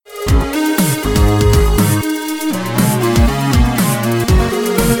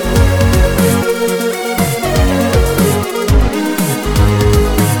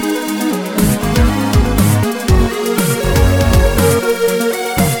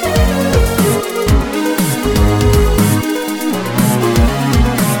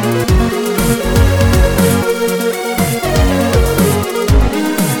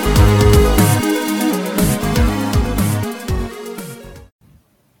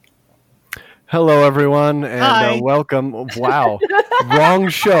Hello, everyone, and Hi. welcome. Wow, wrong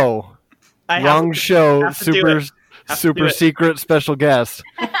show. Wrong show. Super secret special guest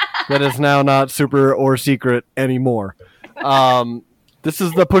that is now not super or secret anymore. This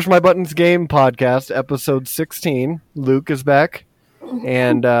is the Push My Buttons Game podcast, episode 16. Luke is back,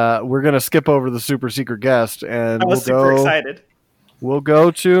 and we're gonna skip over the super secret guest, and I was super excited. We'll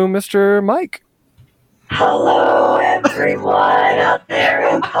go to Mr. Mike. Hello, everyone out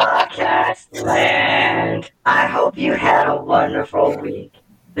there in podcast land. I hope you had a wonderful week.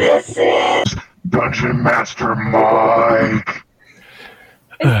 This is Dungeon Master Mike.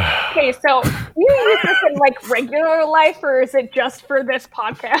 Okay, so do you use this in like regular life, or is it just for this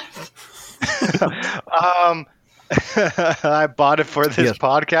podcast? I bought it for this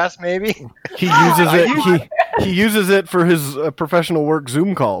podcast. Maybe he uses it. He uses it for his professional work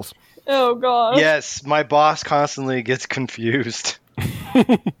Zoom calls. Oh god. Yes, my boss constantly gets confused.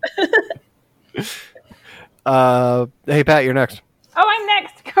 Hey Pat, you're next. Oh, I'm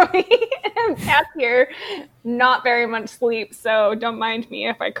next, Cody. Pat's here. Not very much sleep, so don't mind me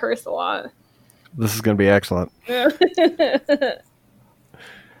if I curse a lot. This is going to be excellent.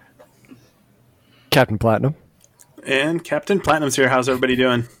 Captain Platinum. And Captain Platinum's here. How's everybody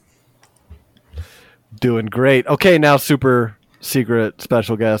doing? Doing great. Okay, now super secret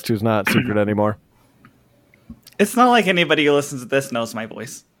special guest who's not secret anymore. It's not like anybody who listens to this knows my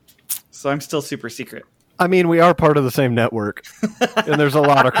voice. So I'm still super secret. I mean, we are part of the same network. And there's a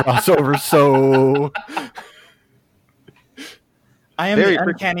lot of crossover, so... I am the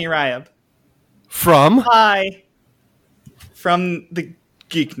Uncanny Ryab. From? Hi. From the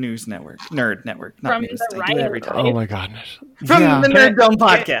Geek News Network. Nerd Network. Not From news. the I do it every time. Oh my goodness. From the Nerd Dome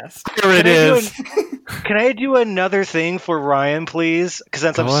podcast. Here it is. Can I do another thing for Ryan, please? Because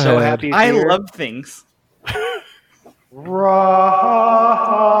since I'm so happy he's I here. love things.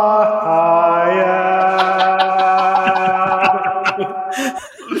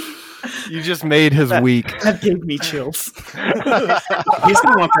 You just made his week. That gave me chills. He's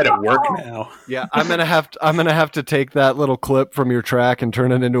gonna want that at work now. Yeah, I'm gonna have to take that little clip from your track and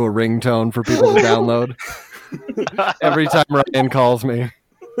turn it into a ringtone for people to download. Every time Ryan calls me.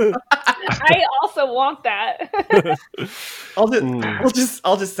 I also want that. I'll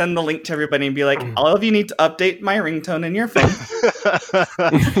just send the link to everybody and be like, all of you need to update my ringtone in your phone.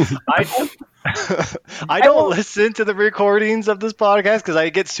 I don't listen to the recordings of this podcast because I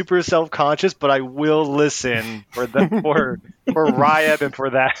get super self-conscious, but I will listen for Ryan and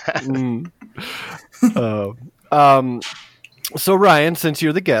for that. So Ryan, since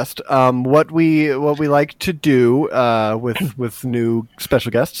you're the guest, what we like to do with new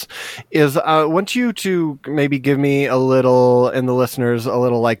special guests is I want you to maybe give me a little, and the listeners, a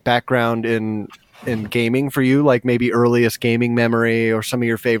little like background in gaming for you, like maybe earliest gaming memory or some of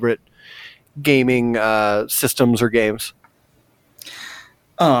your favorite gaming systems or games.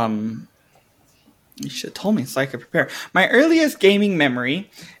 You should have told me so I could prepare. My earliest gaming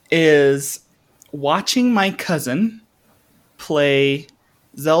memory is watching my cousin play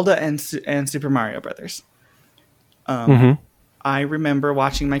Zelda and Super Mario Brothers. I remember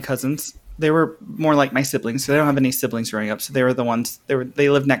watching my cousins. They were more like my siblings, so they don't have any siblings growing up. So they were the ones. They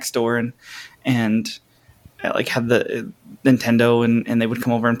lived next door and like had the Nintendo, and they would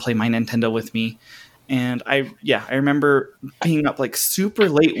come over and play my Nintendo with me. And I remember being up like super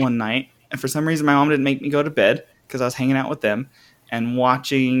late one night, and for some reason my mom didn't make me go to bed because I was hanging out with them and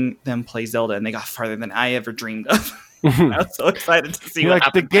watching them play Zelda, and they got farther than I ever dreamed of. I was so excited to see what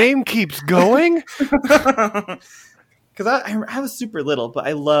happened. The game keeps going? Because I was super little, but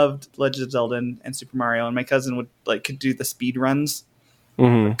I loved Legend of Zelda and Super Mario, and my cousin could do the speed runs,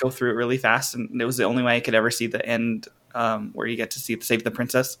 go through it really fast, and it was the only way I could ever see the end where you get to save the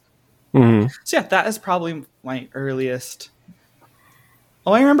princess. So yeah, that is probably my earliest.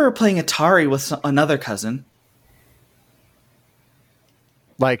 Oh, I remember playing Atari with another cousin.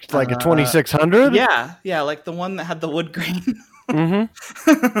 Like a 2600? Yeah, like the one that had the wood grain. The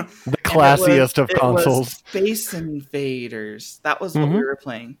classiest of consoles. Space Invaders. That was what we were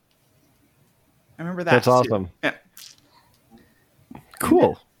playing. I remember that. That's too. awesome. Yeah.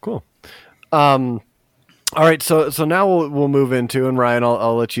 Cool. All right, so now we'll move into, and Ryan,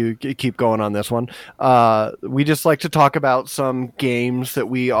 I'll let you keep going on this one. We just like to talk about some games that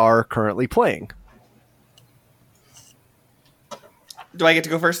we are currently playing. Do I get to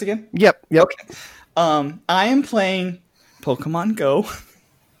go first again? Yep. Okay. I am playing Pokemon Go.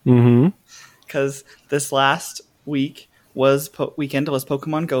 Because this last weekend was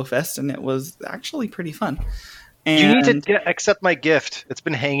Pokemon Go Fest, and it was actually pretty fun. And you need to accept my gift. It's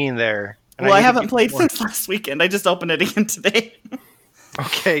been hanging there. Well, I haven't played since last weekend. I just opened it again today.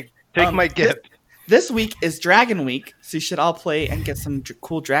 Okay, Take my gift. This week is Dragon Week, so you should all play and get some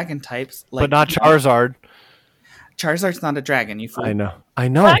cool dragon types. But not Charizard. Charizard's not a dragon, you fool. I know.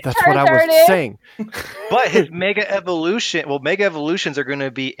 Black That's what I Charizard was is. saying. But his Mega Evolution, Mega Evolutions are going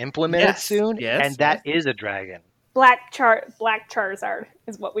to be implemented Yes, soon, yes, and that is a dragon. Black Charizard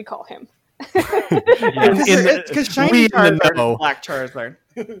is what we call him. Because shiny we in the Charizard know. is Black Charizard.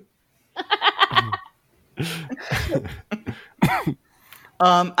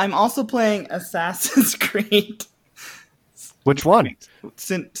 I'm also playing Assassin's Creed Which one?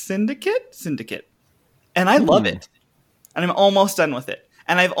 Syndicate, and I love it. And I'm almost done with it.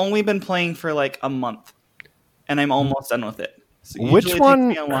 And I've only been playing for like a month, and I'm almost done with it. So Which usually it one-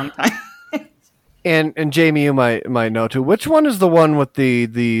 takes me a long time. And Jamie, you might know too. Which one is the one with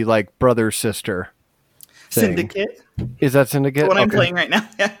the like brother sister? thing? Syndicate, Is that Syndicate? the one I'm Okay. playing right now.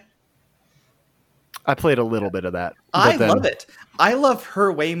 Yeah. I played a little bit of that. I but then- love it. I love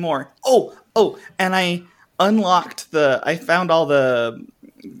her way more. And I unlocked I found all the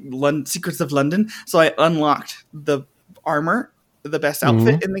secrets of London, so I unlocked the armor, the best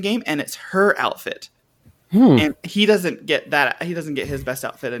outfit in the game, and it's her outfit. And he doesn't get that. He doesn't get his best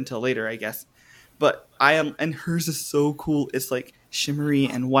outfit until later, I guess. But and hers is so cool. It's like shimmery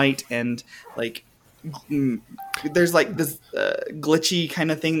and white, and like there's like this glitchy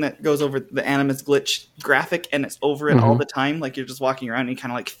kind of thing that goes over the Animus glitch graphic, and it's over it all the time. Like you're just walking around and you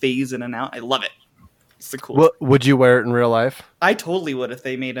kind of like phase in and out. I love it. It's the cool. Would you wear it in real life? I totally would if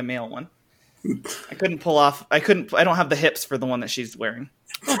they made a male one. I couldn't pull off. I don't have the hips for the one that she's wearing.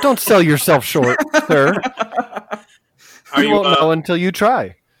 Oh, don't sell yourself short, sir. Are You you? won't know until you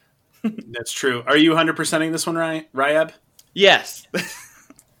try. That's true. Are you 100%ing this one, Ryab? Yes.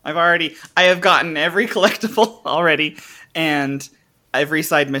 I have gotten every collectible already, and every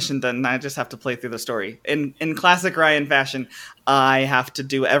side mission done. I just have to play through the story. In classic Ryan fashion, I have to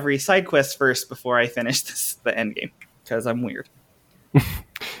do every side quest first before I finish the end game, because I'm weird.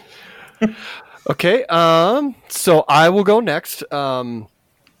 Okay. So I will go next. And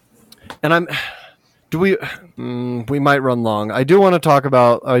we might run long. I do want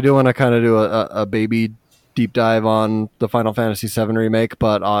to kind of do a baby deep dive on the Final Fantasy VII remake,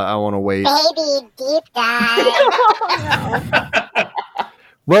 but I want to wait. Baby deep dive.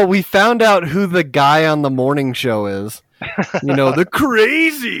 Well, we found out who the guy on the morning show is. You know, the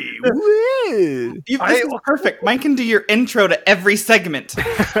crazy. Woo. This is perfect. Mine can do your intro to every segment.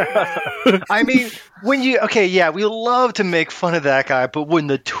 I mean, we love to make fun of that guy, but when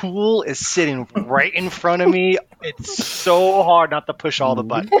the tool is sitting right in front of me, it's so hard not to push all the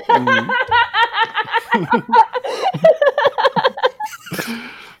buttons.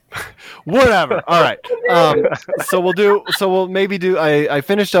 Whatever. All right. So we'll maybe do. I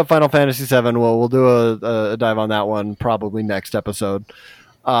finished up Final Fantasy VII. We'll do a dive on that one probably next episode.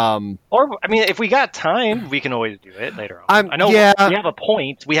 Or, I mean, if we got time, we can always do it later on. I know we have a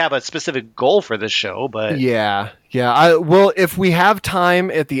point. We have a specific goal for this show, but... Yeah. Well, if we have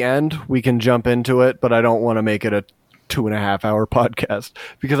time at the end, we can jump into it, but I don't want to make it a 2.5 hour podcast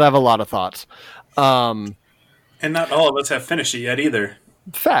because I have a lot of thoughts. And not all of us have finished it yet either.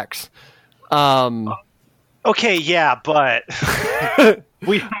 Facts. Okay, yeah, but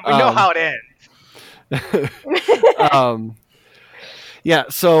we know how it ends. Yeah,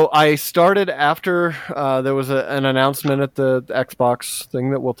 so I started after there was an announcement at the Xbox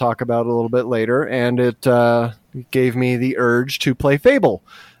thing that we'll talk about a little bit later, and it gave me the urge to play Fable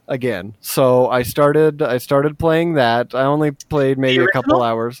again. So I started playing that. I only played maybe a couple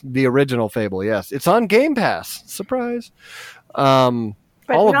hours. The original Fable, yes. It's on Game Pass. Surprise.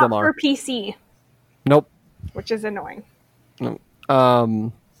 But all of not them are. for PC, Nope. which is annoying.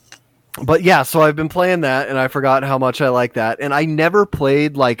 But yeah, so I've been playing that, and I forgot how much I like that. And I never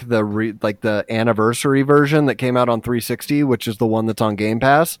played like the anniversary version that came out on 360, which is the one that's on Game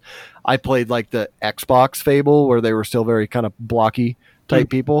Pass. I played like the Xbox Fable, where they were still very kind of blocky type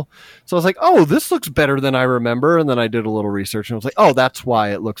people. So I was like, oh, this looks better than I remember. And then I did a little research, and I was like, oh, that's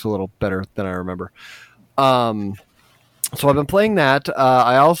why it looks a little better than I remember. So I've been playing that.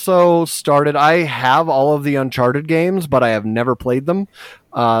 I also started. I have all of the Uncharted games, but I have never played them.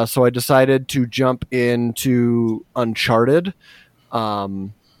 So I decided to jump into Uncharted,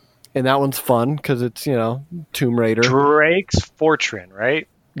 and that one's fun because it's Tomb Raider. Drake's Fortune, right?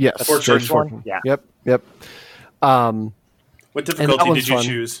 Yes, That's the Drake's first one? Fortune. Yeah. Yep. What difficulty one's did you fun.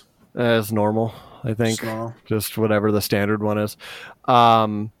 choose? As normal, I think. Small. Just whatever the standard one is.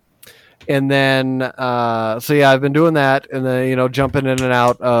 And then, I've been doing that, and then jumping in and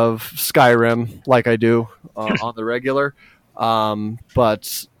out of Skyrim like I do on the regular.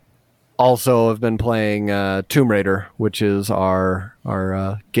 But also have been playing Tomb Raider, which is our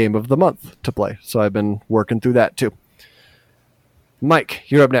game of the month to play. So I've been working through that too. Mike,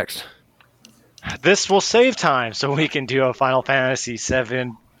 you're up next. This will save time so we can do a Final Fantasy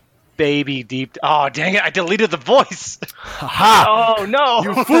VII baby deep. Oh, dang it. I deleted the voice. Ha! Oh, no.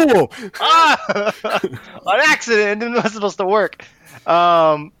 You fool! On accident. It wasn't supposed to work.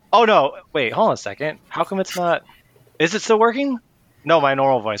 Oh, no. Wait, hold on a second. How come it's not... Is it still working? No, my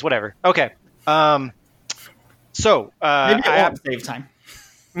normal voice. Whatever. Okay. Maybe it won't save time.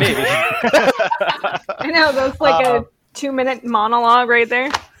 Maybe. I know, that's like a 2-minute monologue right there.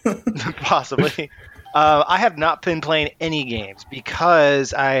 Possibly. I have not been playing any games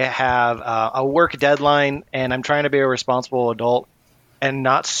because I have a work deadline and I'm trying to be a responsible adult and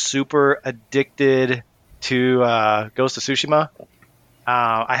not super addicted to Ghost of Tsushima.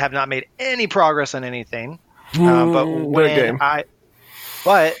 I have not made any progress on anything.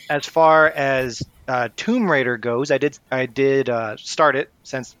 But as far as Tomb Raider goes, I did start it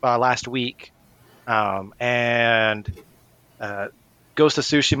since last week, and Ghost of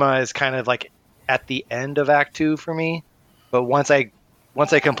Tsushima is kind of like at the end of Act 2 for me. But once I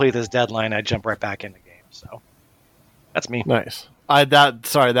complete this deadline, I jump right back in the game. So that's me. Nice.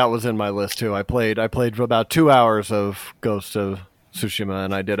 That was in my list too. I played for about 2 hours of Ghost of Tsushima,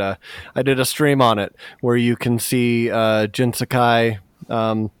 and I did a stream on it where you can see Jin Sakai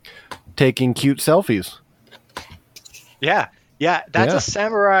taking cute selfies. Yeah, that's a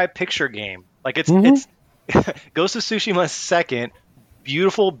samurai picture game. Like it's Ghost of Tsushima's second,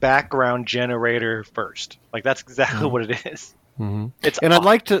 beautiful background generator first. Like that's exactly what it is. Mm-hmm.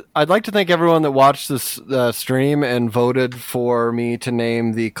 I'd like to thank everyone that watched this stream and voted for me to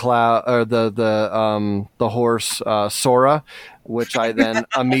name the cloud or the horse Sora, which I then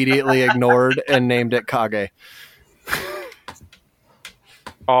immediately ignored and named it Kage.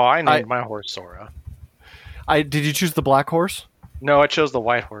 Oh, I named my horse Sora. Did you choose the black horse? No, I chose the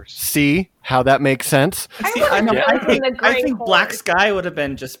white horse. See how that makes sense? I think Black Sky would have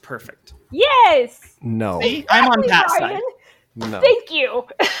been just perfect. Yes. No. See, I'm on Pat's side. No. Thank you.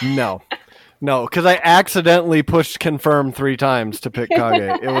 No, because I accidentally pushed confirm 3 times to pick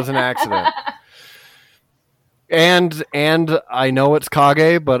Kage. It was an accident. And I know it's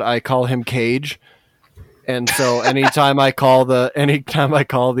Kage, but I call him Cage. And so anytime I call the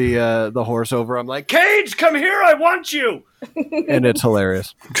horse over, I'm like, Cage, come here, I want you. And it's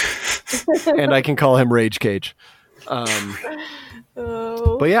hilarious. And I can call him Rage Cage. But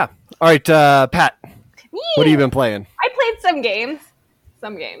yeah. All right, Pat. What have you been playing? I played some games. So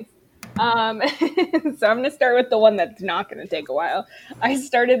I'm going to start with the one that's not going to take a while. I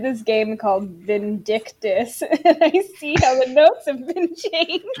started this game called Vindictus, and I see how the notes have been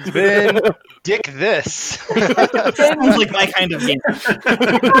changed. Vindictus. Sounds like my kind of game.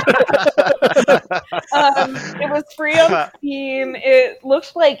 It was free on Steam.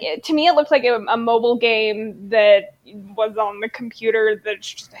 To me it looked like a mobile game that was on the computer that's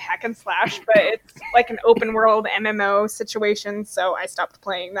just a hack and slash, but it's like an open world MMO situation, so I stopped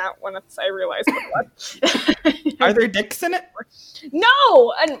playing that once I realized what it was. Are there dicks in it?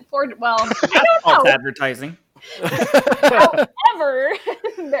 No! I don't know. False advertising. However,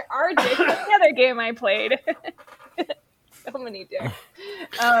 there are dicks in the other game I played. So many dicks.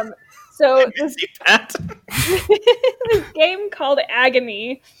 This game called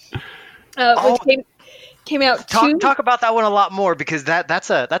Agony, which came out. Talk about that one a lot more, because that's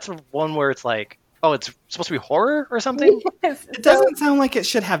a one where it's like, oh, it's supposed to be horror or something. Yes, it doesn't sound like it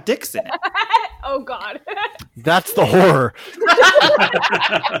should have dicks in it. Oh God, that's the horror.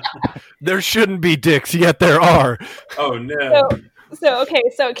 There shouldn't be dicks, yet there are. Oh no. So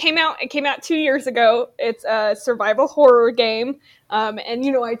it came out 2 years ago. It's a survival horror game. And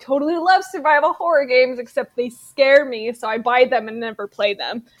I totally love survival horror games, except they scare me, so I buy them and never play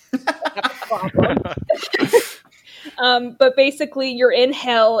them. That's a problem. But basically you're in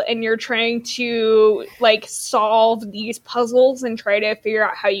hell and you're trying to solve these puzzles and try to figure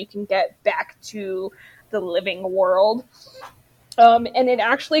out how you can get back to the living world. And it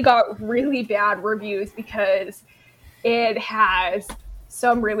actually got really bad reviews because it has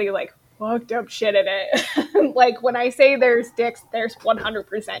some really fucked up shit in it. When I say there's dicks, there's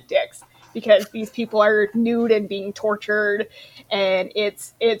 100% dicks, because these people are nude and being tortured, and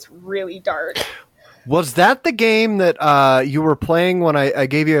it's really dark. Was that the game that you were playing when I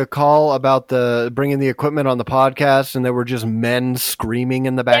gave you a call about bringing the equipment on the podcast, and there were just men screaming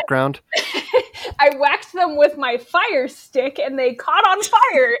in the background? I whacked them with my fire stick, and they caught on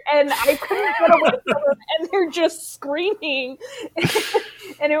fire, and I couldn't get away from them, and they're just screaming.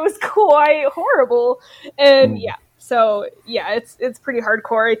 And it was quite horrible. And So yeah, it's pretty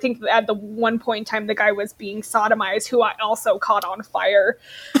hardcore. I think at the one point in time, the guy was being sodomized, who I also caught on fire.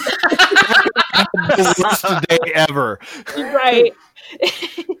 The worst day ever. Right.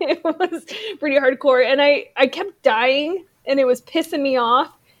 It was pretty hardcore, and I kept dying, and it was pissing me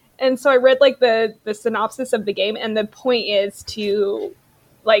off. And so I read like the synopsis of the game, and the point is to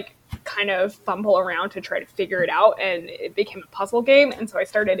like kind of fumble around to try to figure it out, and it became a puzzle game, and so I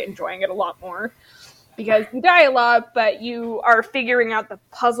started enjoying it a lot more because you die a lot, but you are figuring out the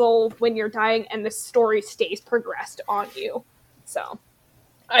puzzle when you're dying, and the story stays progressed on you. So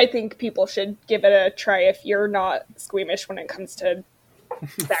I think people should give it a try if you're not squeamish when it comes to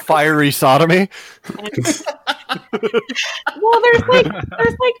Fiery sodomy. Well,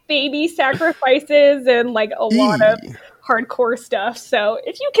 there's like baby sacrifices and like a lot of hardcore stuff. So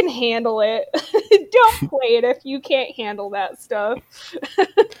if you can handle it, don't play it if you can't handle that stuff.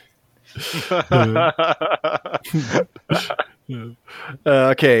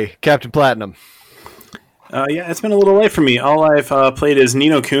 Okay, Captain Platinum. Yeah, it's been a little late for me. All I've played is Ni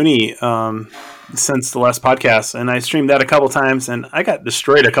no Kuni since the last podcast, and I streamed that a couple times, and I got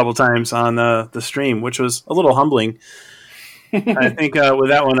destroyed a couple times on the stream, which was a little humbling. I think with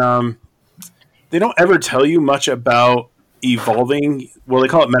that one, they don't ever tell you much about evolving. Well, they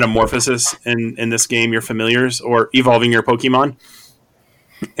call it metamorphosis in this game, your familiars, or evolving your Pokemon.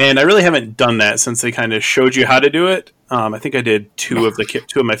 And I really haven't done that since they kind of showed you how to do it. I think I did two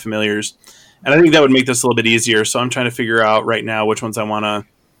of my familiars. And I think that would make this a little bit easier. So I'm trying to figure out right now which ones I want to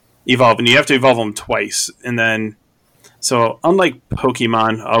evolve. And you have to evolve them twice. And then, so unlike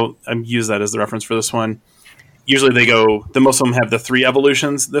Pokemon, I'll use that as the reference for this one. Usually most of them have the 3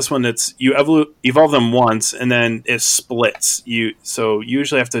 evolutions. This one, it's you evolve them once and then it splits. So you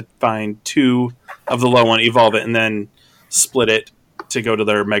usually have to find 2 of the low one, evolve it, and then split it to go to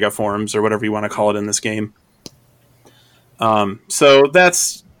their mega forms or whatever you want to call it in this game. So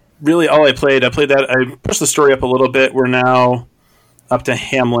that's really all I played. I played that. I pushed the story up a little bit. We're now up to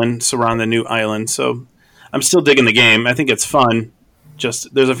Hamlin, so we're on the new island. So I'm still digging the game. I think it's fun.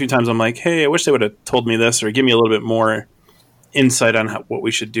 Just there's a few times I'm like, hey, I wish they would have told me this or give me a little bit more insight on what we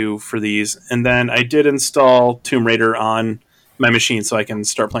should do for these. And then I did install Tomb Raider on my machine so I can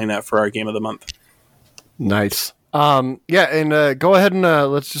start playing that for our game of the month. Nice. Yeah, and go ahead and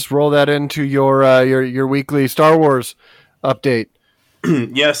let's just roll that into your weekly Star Wars update.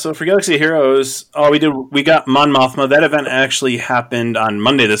 Yeah, so for Galaxy Heroes, we got Mon Mothma. That event actually happened on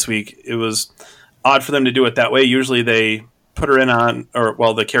Monday this week. It was odd for them to do it that way. Usually they put her in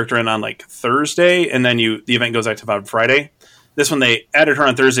the character in on like Thursday, and then the event goes active on Friday. This one they added her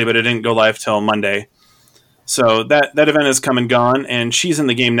on Thursday, but it didn't go live till Monday. So that event has come and gone, and she's in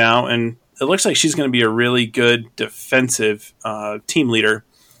the game now, and it looks like she's going to be a really good defensive team leader.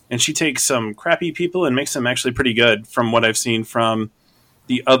 And she takes some crappy people and makes them actually pretty good from what I've seen from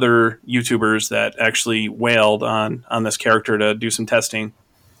the other YouTubers that actually wailed on this character to do some testing.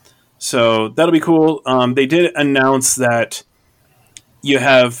 So that'll be cool. They did announce that you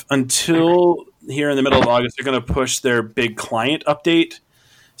have until here in the middle of August, they're going to push their big client update.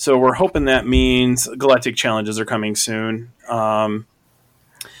 So we're hoping that means Galactic Challenges are coming soon. One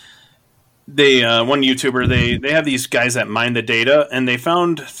YouTuber, they have these guys that mine the data, and they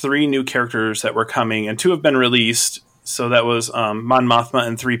found 3 new characters that were coming, and 2 have been released. So that was Mon Mothma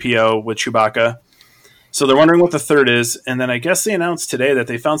and 3PO with Chewbacca. So they're wondering what the third is, and then I guess they announced today that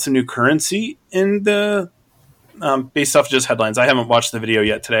they found some new currency in the based off just headlines. I haven't watched the video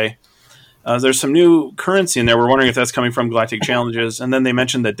yet today. There's some new currency in there. We're wondering if that's coming from Galactic Challenges, and then they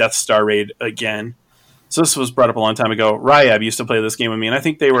mentioned the Death Star raid again. So this was brought up a long time ago. Ryab used to play this game with me, and I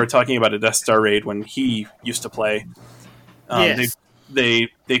think they were talking about a Death Star raid when he used to play. Yes. They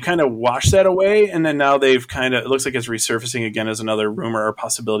kind of washed that away, and then now it looks like it's resurfacing again as another rumor or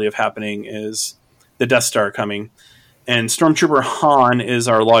possibility of happening is the Death Star coming. And Stormtrooper Han is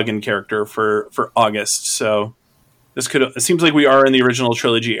our login character for August. So it seems like we are in the original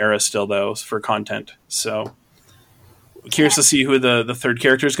trilogy era still, though, for content. So curious to see who the third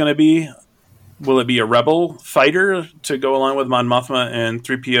character is going to be. Will it be a rebel fighter to go along with Mon Mothma and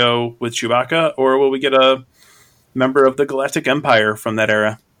 3PO with Chewbacca, or will we get a member of the Galactic Empire from that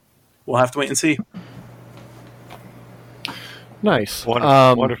era? We'll have to wait and see. Nice.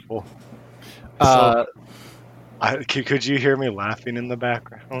 Wonderful. Could you hear me laughing in the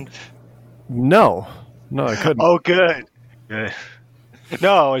background? No, I couldn't. Oh, good.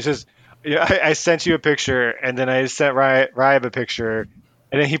 No, it's just I sent you a picture, and then I sent Ryab a picture,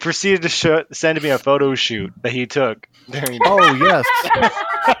 and then he proceeded to send me a photo shoot that he took during. Oh yes,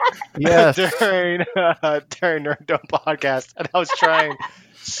 yes. during Nerd Dome podcast, and I was trying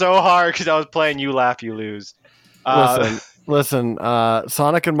so hard because I was playing You Laugh, You Lose, Listen.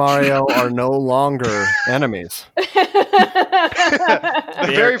 Sonic and Mario are no longer enemies. They're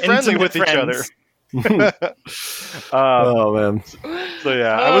very friendly with each other. Oh man. So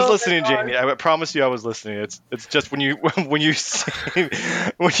yeah, I was listening, Jamie. I promise you, I was listening. It's just when you see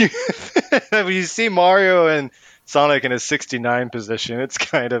when you see Mario and Sonic in a 69 position, it's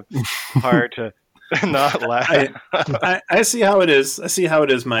kind of hard to not laugh. I see how it is. I see how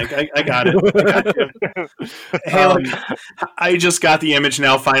it is, Mike. I got it. Hey, look, I just got the image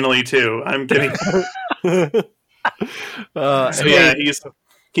now. Finally, too. I'm kidding. So yeah,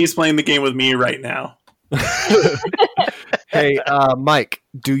 he's playing the game with me right now. Hey, Mike,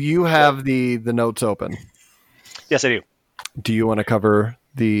 do you have the notes open? Yes, I do. Do you want to cover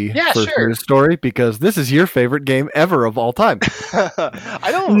the Yeah, first sure. news story? Because this is your favorite game ever of all time.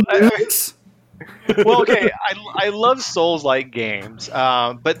 I don't. Well, okay, I love Souls-like games,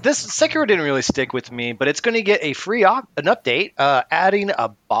 but this Sekiro didn't really stick with me. But it's going to get a free an update, adding a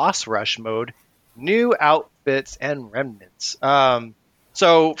boss rush mode, new outfits, and remnants.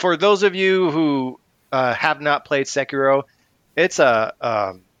 So for those of you who have not played Sekiro, it's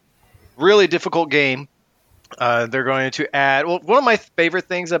a really difficult game. They're going to add. Well, one of my favorite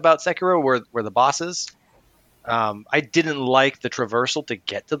things about Sekiro were the bosses. I didn't like the traversal to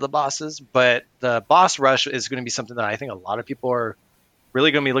get to the bosses, but the boss rush is going to be something that I think a lot of people are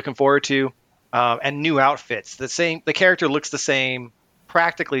really going to be looking forward to. And new outfits. The character looks the same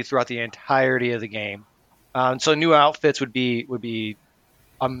practically throughout the entirety of the game. So new outfits would be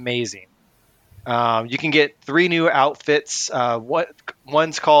amazing. You can get 3 new outfits.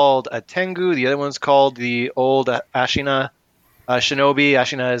 One's called a Tengu, the other one's called the old Ashina Shinobi.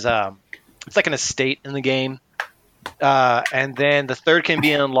 Ashina is it's like an estate in the game. And then the third can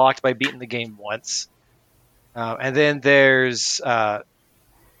be unlocked by beating the game once. And then there's and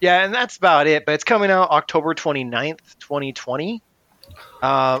that's about it. But it's coming out October 29th, 2020.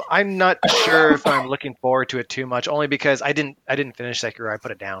 I'm not sure if I'm looking forward to it too much, only because I didn't finish Sekiro. I put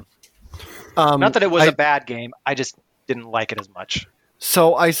it down. Not that it was a bad game. I just didn't like it as much.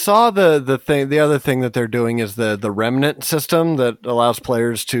 So I saw the thing. The other thing that they're doing is the remnant system that allows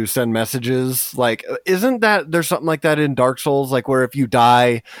players to send messages. Like, isn't that there's something like that in Dark Souls? Like, where if you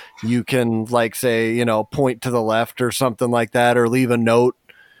die, you can like say point to the left or something like that, or leave a note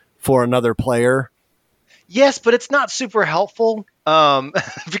for another player. Yes, but it's not super helpful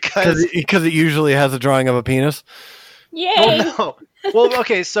because it usually has a drawing of a penis. Yay! Well, no. Well,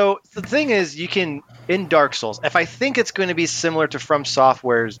 okay, so the thing is, you can, in Dark Souls, if I think it's going to be similar to From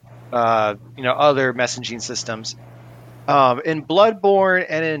Software's, other messaging systems, in Bloodborne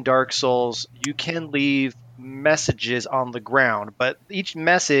and in Dark Souls, you can leave messages on the ground, but each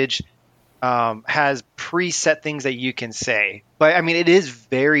message has preset things that you can say. But, I mean, it is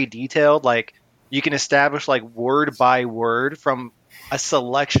very detailed. Like, you can establish, like, word by word from a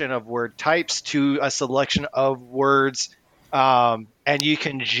selection of word types to a selection of words, and you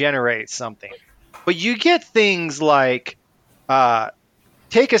can generate something. But you get things like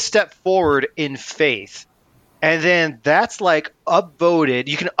take a step forward in faith, and then that's like upvoted.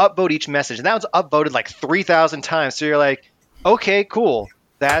 You can upvote each message, and that was upvoted like 3,000 times. So you're like, okay, cool.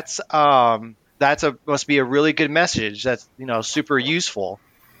 That's must be a really good message. That's super useful.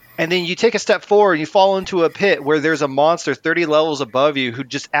 And then you take a step forward, and you fall into a pit where there's a monster 30 levels above you who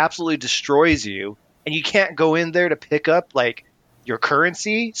just absolutely destroys you, and you can't go in there to pick up like your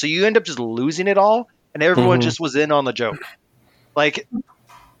currency, so you end up just losing it all, and everyone just was in on the joke. Like,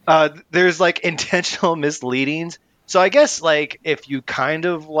 there's like intentional misleadings. So I guess like if you kind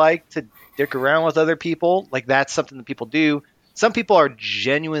of like to dick around with other people, like that's something that people do. Some people are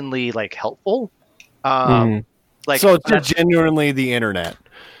genuinely like helpful. Like, so it's genuinely the internet.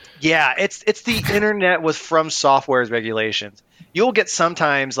 Yeah, it's the internet with From Software's regulations. You'll get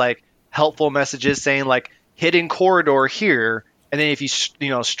sometimes like helpful messages saying like hidden corridor here, and then if you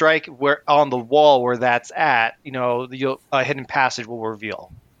strike where on the wall where that's at, a hidden passage will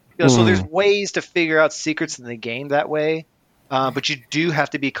reveal. So there's ways to figure out secrets in the game that way, but you do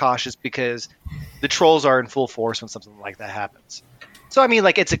have to be cautious because the trolls are in full force when something like that happens. So I mean,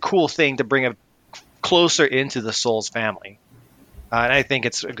 like, it's a cool thing to bring it closer into the Souls family. And I think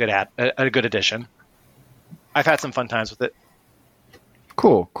it's a good addition. I've had some fun times with it.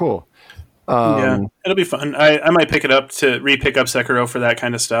 Cool. Yeah, it'll be fun. I might pick it up to re-pick up Sekiro for that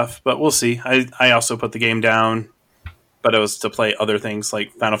kind of stuff, but we'll see. I also put the game down, but it was to play other things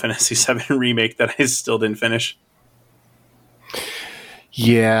like Final Fantasy VII Remake that I still didn't finish.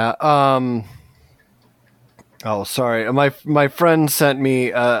 Yeah. Oh, sorry. My friend sent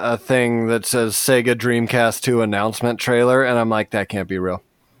me a thing that says Sega Dreamcast 2 announcement trailer, and I'm like, that can't be real.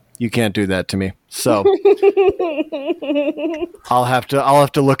 You can't do that to me. So I'll have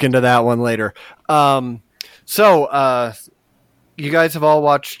to look into that one later. You guys have all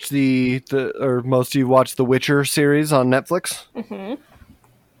watched or most of you watched the Witcher series on Netflix? Mm-hmm.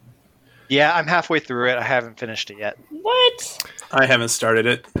 Yeah, I'm halfway through it. I haven't finished it yet. What? I haven't started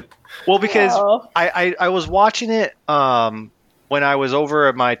it. Well, because Oh. I was watching it when I was over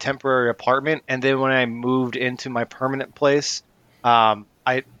at my temporary apartment, and then when I moved into my permanent place, I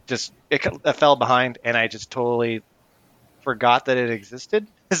fell behind, and I just totally forgot that it existed.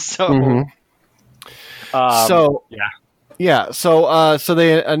 So, Mhm. So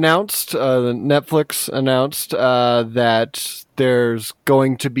they announced, Netflix announced that there's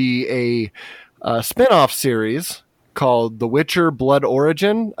going to be a spin-off series called The Witcher Blood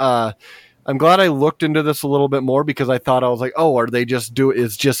Origin. I'm glad I looked into this a little bit more because I thought, I was like, oh,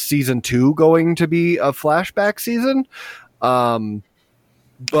 is just season 2 going to be a flashback season?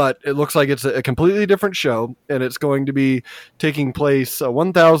 But it looks like it's a completely different show, and it's going to be taking place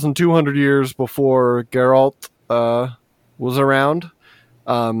 1,200 years before Geralt was around.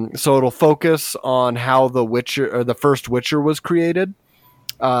 So it'll focus on how the first Witcher was created.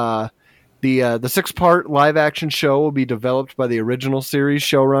 The 6-part live-action show will be developed by the original series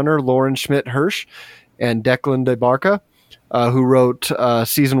showrunner Lauren Schmidt-Hirsch and Declan de Barca, who wrote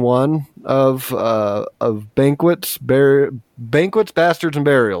season 1 of Banquets, Bastards, and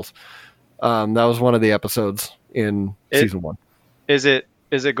Burials. That was one of the episodes in season 1. Is it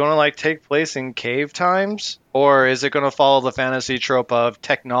going to take place in cave times, or is it going to follow the fantasy trope of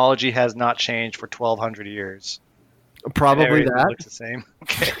technology has not changed for 1,200 years? Probably Everything that. looks the same.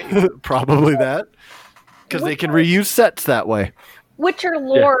 Okay. Probably that. Because they can reuse sets that way. Witcher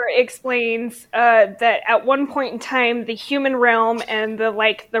lore explains that at one point in time, the human realm and the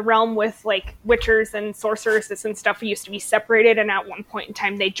realm with witchers and sorceresses and stuff used to be separated, and at one point in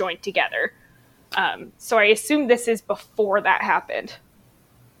time they joined together. So I assume this is before that happened.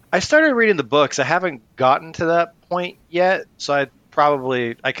 I started reading the books. I haven't gotten to that point yet, so I'd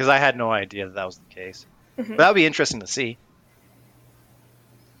probably because I had no idea that was the case. Mm-hmm. But that would be interesting to see.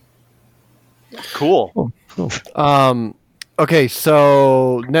 Cool. Okay,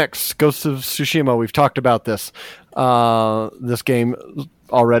 so next, Ghost of Tsushima. We've talked about this game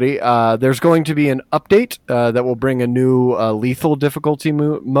already. There's going to be an update that will bring a new lethal difficulty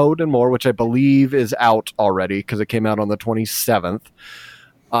mode and more, which I believe is out already because it came out on the 27th.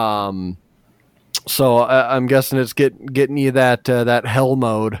 So I'm guessing it's getting you that hell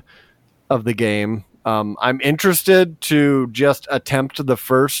mode of the game. I'm interested to just attempt the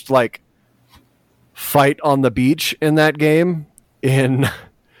first fight on the beach in that game in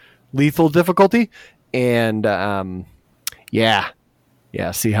lethal difficulty, and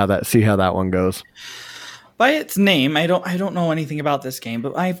see how that one goes. By its name, I don't know anything about this game,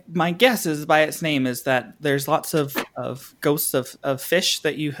 but my guess is by its name is that there's lots of ghosts of fish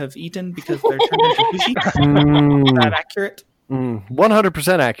that you have eaten because they're turned into sushi. Is that accurate?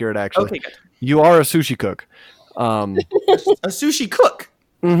 100% accurate, actually. Okay, good. You are a sushi cook. A sushi cook.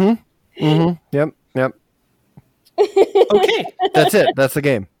 Mm-hmm. Mm-hmm. Yep. Okay. That's it. That's the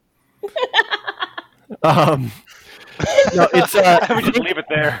game. No, it's. I would just leave it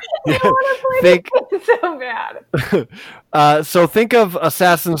there. So bad. So think of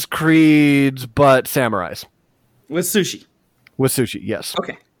Assassin's Creed, but samurais With sushi. with sushi. Yes.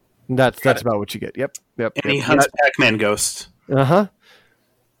 Okay. That's about what you get. Yep. And he hunts Pac-Man ghosts. Uh-huh.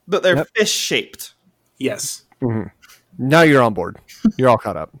 But they're fish shaped. Yes. Mm-hmm. Now you're on board. You're all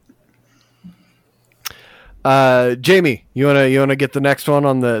caught up. Jamie, you wanna get the next one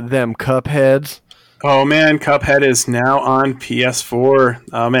on them Cupheads? Oh man, Cuphead is now on PS4.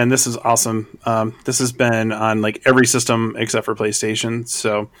 Oh man, this is awesome. This has been on every system except for PlayStation,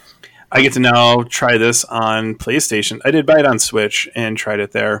 so I get to now try this on PlayStation. I did buy it on Switch and tried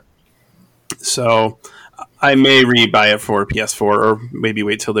it there, so I may rebuy it for PS4 or maybe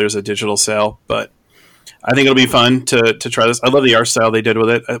wait till there's a digital sale. But I think it'll be fun to try this. I love the art style they did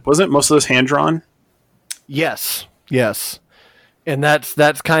with it. Wasn't most of this hand drawn? Yes, and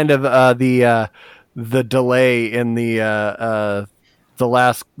that's kind of the delay in the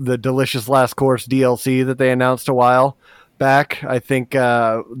Delicious Last Course DLC that they announced a while back. I think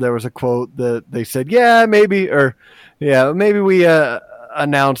there was a quote that they said, maybe we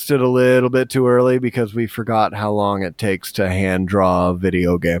announced it a little bit too early because we forgot how long it takes to hand draw a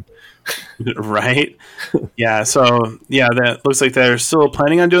video game. Right? Yeah, so that looks like they're still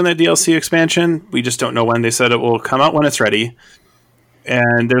planning on doing that DLC expansion. We just don't know when. They said it will come out when it's ready.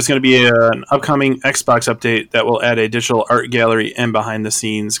 And there's going to be an upcoming Xbox update that will add a digital art gallery and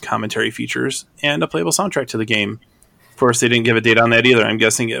behind-the-scenes commentary features and a playable soundtrack to the game course, they didn't give a date on that either. I'm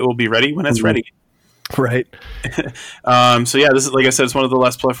guessing it will be ready when it's ready. Right. So yeah, this is, like I said, it's one of the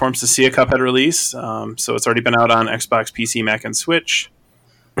last platforms to see a Cuphead release. So it's already been out on Xbox, PC, Mac, and Switch.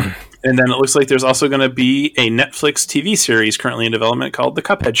 And then it looks like there's also going to be a Netflix TV series currently in development called The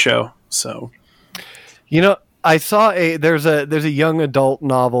Cuphead Show. So, I saw there's a young adult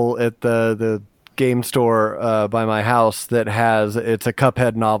novel at the game store by my house that it's a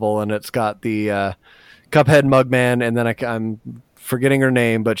Cuphead novel, and it's got the Cuphead Mugman, and then I'm forgetting her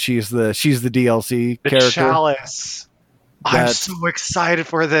name, but she's the DLC The character. Chalice. I'm so excited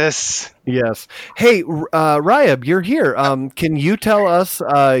for this. Yes. Hey, Ryab, you're here. Can you tell us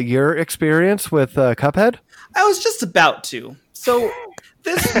your experience with Cuphead? I was just about to. So,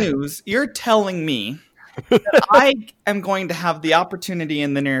 this news, you're telling me that I am going to have the opportunity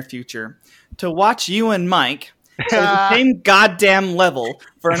in the near future to watch you and Mike play the same goddamn level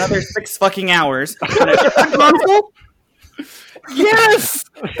for another 6 fucking hours on a different console? Yes!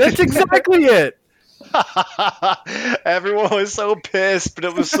 That's exactly it. Everyone was so pissed, but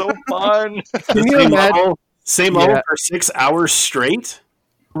it was so fun. Can you imagine? Same level for 6 hours straight?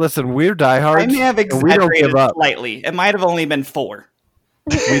 Listen, we're diehards. I may have and we don't exaggerated give up. slightly. It might have only been 4.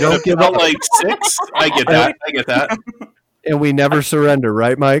 We don't give up. Like 6? I get that. And we never surrender,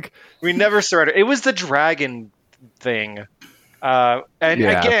 right, Mike? We never surrendered. It was the dragon thing.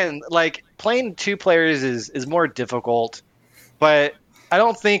 Again, like playing 2 players is more difficult, but I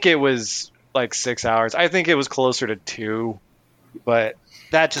don't think it was like 6 hours. I think it was closer to 2, but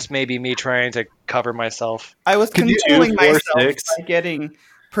that just may be me trying to cover myself. I was Could you controlling do 4, myself 6? by getting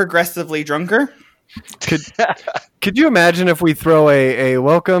progressively drunker. Could you imagine if we throw a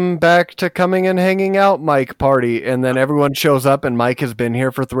welcome back to coming and hanging out Mike party, and then everyone shows up and Mike has been here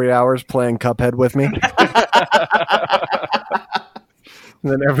for 3 hours playing Cuphead with me?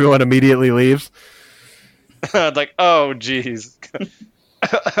 And then everyone immediately leaves. Like, oh, geez.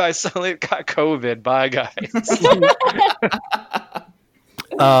 I suddenly got COVID. Bye, guys.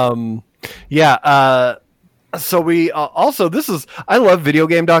 So we also, I love video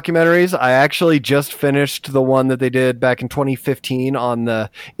game documentaries. I actually just finished the one that they did back in 2015 on the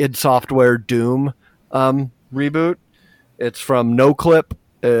id Software Doom reboot. It's from NoClip,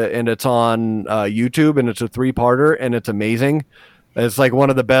 and it's on YouTube, and it's a 3-parter, and it's amazing. It's like one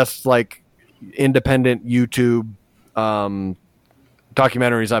of the best like independent YouTube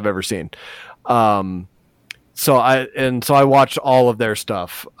documentaries I've ever seen. So I watched all of their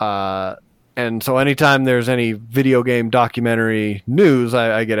stuff. And so anytime there's any video game documentary news,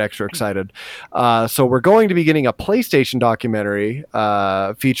 I get extra excited. So we're going to be getting a PlayStation documentary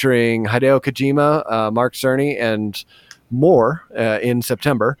featuring Hideo Kojima, Mark Cerny, and more in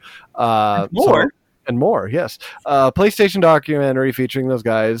September. More, yes. PlayStation documentary featuring those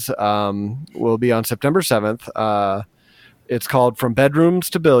guys will be on September 7th. It's called From Bedrooms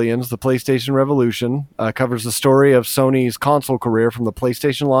to Billions, The PlayStation Revolution. Covers the story of Sony's console career from the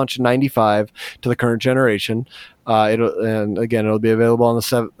PlayStation launch in 95 to the current generation. It'll be available on the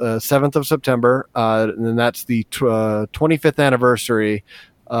 7th of September. And then that's the 25th anniversary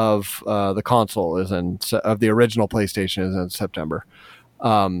of the console of the original PlayStation is in September.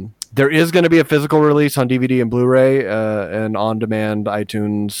 There is going to be a physical release on DVD and Blu-ray and on-demand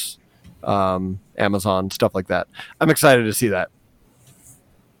iTunes, Amazon, stuff like that. I'm excited to see that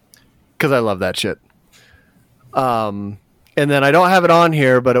because I love that shit. And then I don't have it on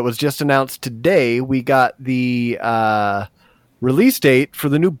here, but it was just announced today. We got the release date for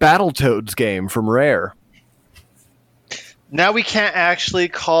the new Battletoads game from Rare. Now we can't actually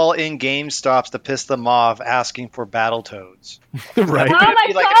call in GameStops to piss them off asking for Battletoads. Right. Oh my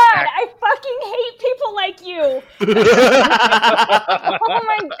Be like god! an I fucking hate people like you. Oh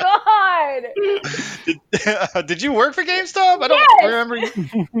my god! Did you work for GameStop? I don't Yes! remember.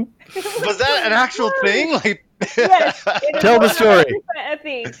 Was that an actual thing? Like, Yes, it is Tell the story. 100% a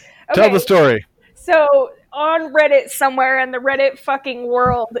thing. Tell Okay, the story. So on Reddit somewhere in the Reddit fucking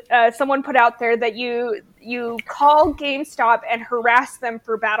world, someone put out there that you call GameStop and harass them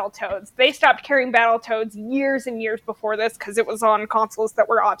for Battletoads. They stopped carrying Battletoads years and years before this because it was on consoles that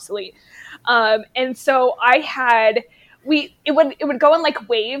were obsolete. And so it would go in like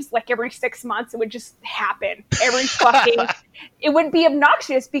waves, like every 6 months. It would just happen every fucking. It would be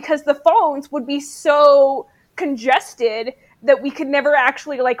obnoxious because the phones would be so congested that we could never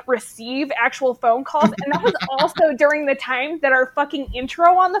actually like receive actual phone calls. And that was also during the time that our fucking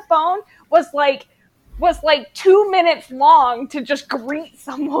intro on the phone was like 2 minutes long to just greet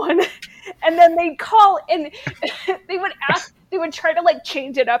someone. And then they'd call and they would try to like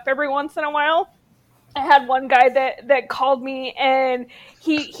change it up every once in a while. I had one guy that called me, and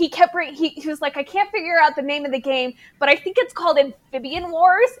he kept he was like, I can't figure out the name of the game, but I think it's called Amphibian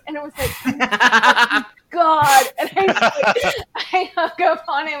Wars, and I was like, oh, God, and I hung up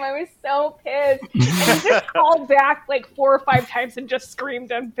on him. I was so pissed, and he just called back like 4 or 5 times and just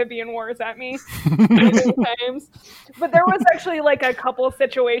screamed Amphibian Wars at me 2 times. But there was actually like a couple of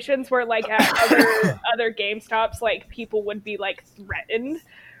situations where like at other GameStops, like people would be like threatened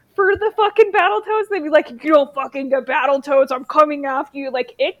for the fucking Battletoads. They'd be like, you don't fucking get Battletoads, I'm coming after you.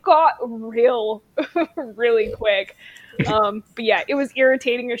 Like, it got real really quick. But yeah, it was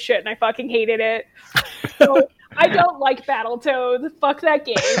irritating as shit, and I fucking hated it. So I don't like Battletoads. Fuck that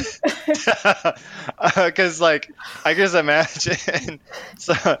game. Because, like, I just imagine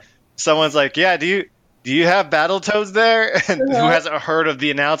someone's like, yeah, do you have Battletoads there? And who hasn't heard of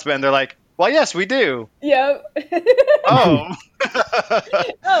the announcement? And they're like, well, yes, we do. Yep. Oh.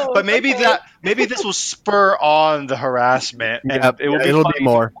 But maybe this will spur on the harassment, and it'll be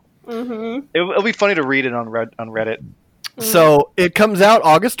more. Mm-hmm. It'll be funny to read it on Reddit. So it comes out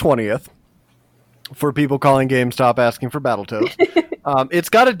August 20th for people calling GameStop asking for Battletoads. It's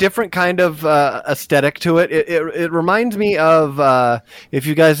got a different kind of aesthetic to it. It reminds me of if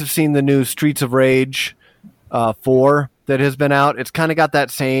you guys have seen the new Streets of Rage 4 that has been out. It's kind of got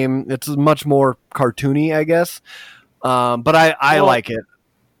that same. It's much more cartoony, I guess. But I like it.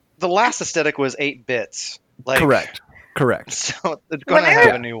 The last aesthetic was 8 bits. Like, Correct. So it's going to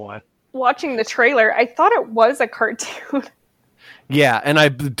have a new one. Watching the trailer, I thought it was a cartoon. Yeah, and I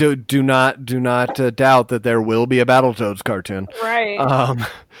do not doubt that there will be a Battletoads cartoon. Right.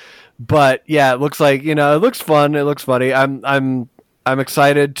 But yeah, it looks like, it looks fun. It looks funny. I'm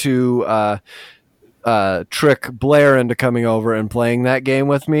excited to trick Blair into coming over and playing that game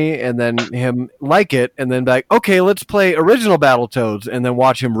with me, and then him like it, and then be like, okay, let's play original Battletoads, and then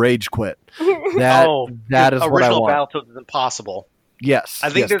watch him rage quit. That is what I original want. Battletoads is impossible. Yes, I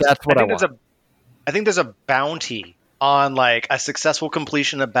think that's what I want. I think there's a bounty on like a successful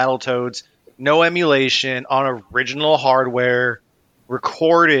completion of Battletoads, no emulation, on original hardware,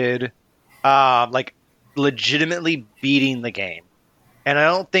 recorded, like legitimately beating the game. And I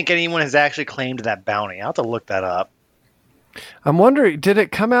don't think anyone has actually claimed that bounty. I'll have to look that up. I'm wondering, did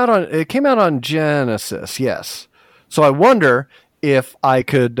it come out on? It came out on Genesis, yes. So I wonder if I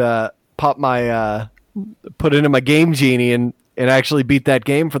could put it into my Game Genie and actually beat that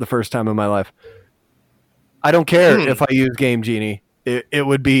game for the first time in my life. I don't care if I use Game Genie. It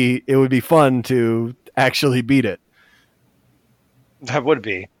would be fun to actually beat it. That would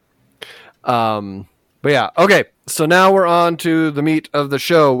be. But yeah, okay. So now we're on to the meat of the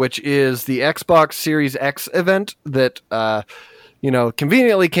show, which is the Xbox Series X event that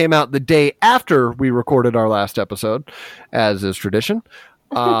conveniently came out the day after we recorded our last episode, as is tradition.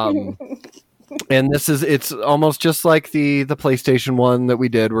 And it's almost just like the PlayStation one that we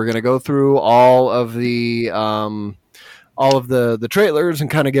did. We're going to go through all of the trailers and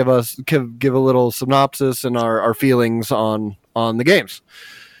kind of give a little synopsis and our feelings on the games.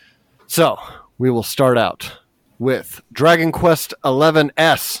 So we will start out with Dragon Quest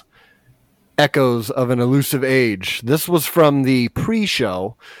XI, Echoes of an Elusive Age. This was from the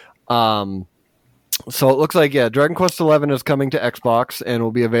pre-show. So it looks like, Dragon Quest XI is coming to Xbox and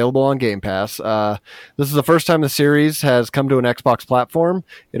will be available on Game Pass. This is the first time the series has come to an Xbox platform.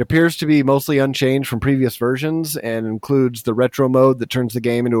 It appears to be mostly unchanged from previous versions and includes the retro mode that turns the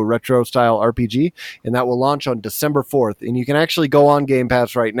game into a retro-style RPG, and that will launch on December 4th. And you can actually go on Game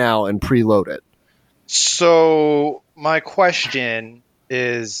Pass right now and preload it. So my question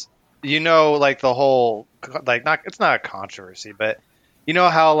is, like the whole, like, it's not a controversy, but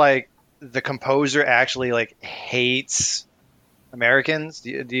how like the composer actually like hates Americans?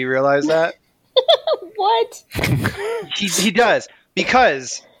 Do you realize that? What? He does,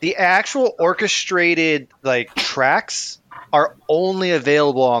 because the actual orchestrated like tracks are only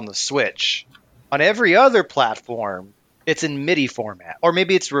available on the Switch. On every other platform, it's in MIDI format, or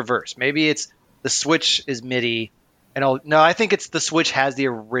maybe it's reverse. Maybe it's the Switch is MIDI, and I think it's the Switch has the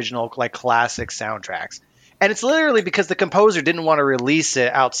original like classic soundtracks, and it's literally because the composer didn't want to release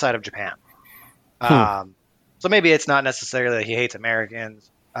it outside of Japan. So maybe it's not necessarily that he hates Americans,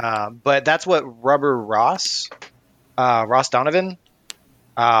 but that's what Rubber Ross Donovan,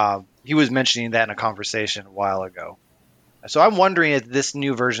 he was mentioning that in a conversation a while ago. So I'm wondering if this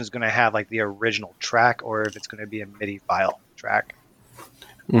new version is going to have like the original track, or if it's going to be a MIDI file track.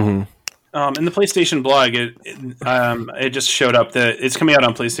 Mm-hmm. In the PlayStation blog, it just showed up that it's coming out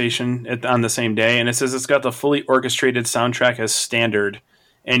on PlayStation on the same day, and it says it's got the fully orchestrated soundtrack as standard,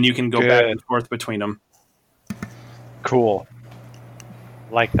 and you can go back and forth between them. Cool.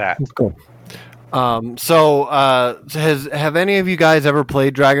 Like that. Cool. Have any of you guys ever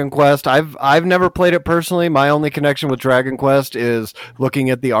played Dragon Quest? I've never played it personally. My only connection with Dragon Quest is looking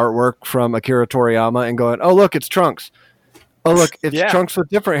at the artwork from Akira Toriyama and going, "Oh, look, it's Trunks. Oh, look, it's Trunks with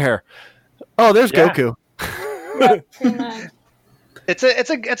different hair. Oh, there's Goku."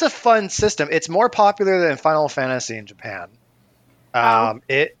 It's a fun system. It's more popular than Final Fantasy in Japan.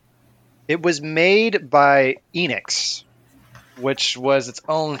 It was made by Enix, which was its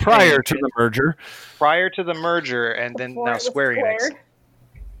own prior to the merger. And then now Square Enix.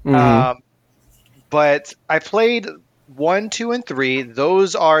 Mm-hmm. But I played 1, 2, and 3.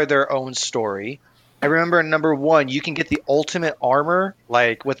 Those are their own story. I remember in number 1, you can get the ultimate armor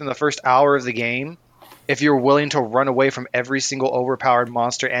like within the first hour of the game if you're willing to run away from every single overpowered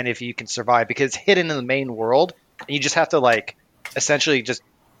monster and if you can survive, because it's hidden in the main world and you just have to like essentially just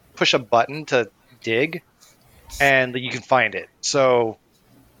push a button to dig and you can find it. So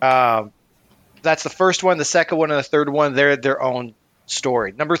that's the first one. The second one and the third one, they're their own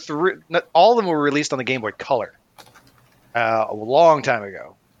story. Number 3, all of them were released on the Game Boy Color a long time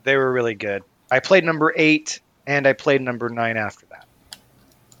ago. They were really good. I played number 8 and I played number 9 after that.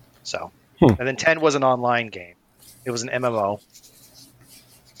 So, and then 10 was an online game. It was an MMO.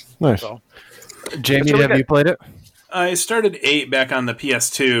 Nice. So, Jamie, have you played it? I started 8 back on the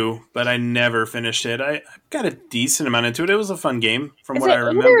PS2, but I never finished it. I got a decent amount into it. It was a fun game from what I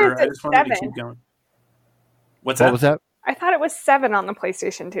remember. I just wanted to keep going. What was that? I thought it was 7 on the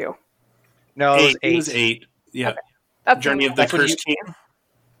PlayStation 2. No, it was 8. Yeah. Okay. That's Journey of the Cursed King.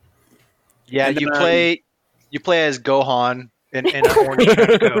 Yeah, you play as Gohan in an orange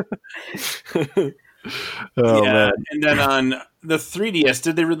trench coat. Man. And then on the 3DS,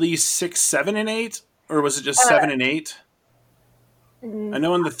 did they release 6, 7, and 8? Or was it just 7 and 8? I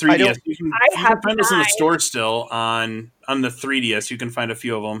know on the 3DS, you can find those in the store still. On the 3DS, you can find a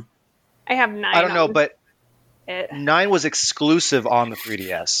few of them. I have 9. I don't know, but 9 was exclusive on the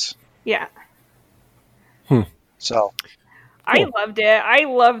 3DS. Yeah. So... I loved it. I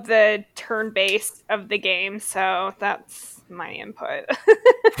love the turn base of the game, so that's my input.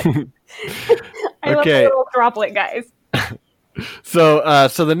 I love the little droplet guys. So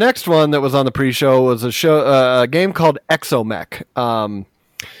the next one that was on the pre-show was a game called Exomech.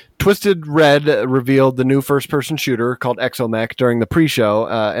 Twisted Red revealed the new first-person shooter called Exomech during the pre-show,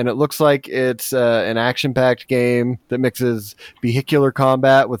 and it looks like it's an action-packed game that mixes vehicular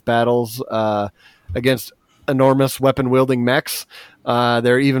combat with battles against enormous weapon-wielding mechs.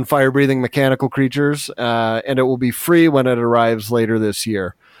 They're even fire-breathing mechanical creatures, and it will be free when it arrives later this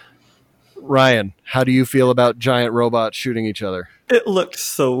year. Ryan, how do you feel about giant robots shooting each other? It looked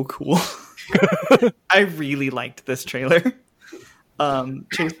so cool. I really liked this trailer.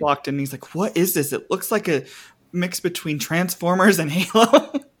 Chase walked in and he's like, "What is this? It looks like a mix between Transformers and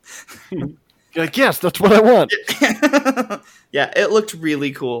Halo." You're like, yes, that's what I want. Yeah, it looked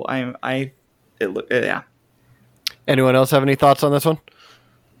really cool. Yeah. Anyone else have any thoughts on this one?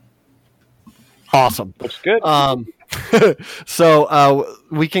 Awesome. Looks good. So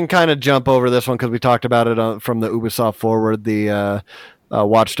we can kind of jump over this one because we talked about it from the Ubisoft Forward, the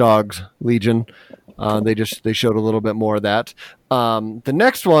Watch Dogs Legion. They showed a little bit more of that. The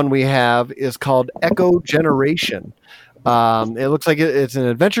next one we have is called Echo Generation. It looks like it's an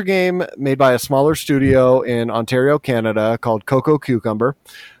adventure game made by a smaller studio in Ontario, Canada, called Coco Cucumber.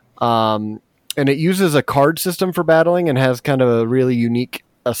 And it uses a card system for battling and has kind of a really unique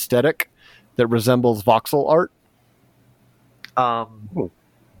aesthetic that resembles voxel art.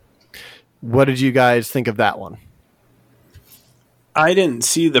 What did you guys think of that one? I didn't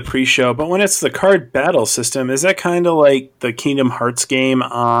see the pre-show, but when it's the card battle system, is that kind of like the Kingdom Hearts game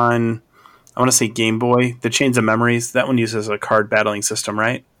on, I want to say Game Boy, the Chains of Memories? That one uses a card battling system,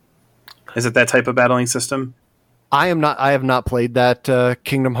 right? Is it that type of battling system? I have not played that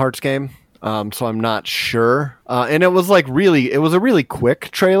Kingdom Hearts game. So I'm not sure. And it was a really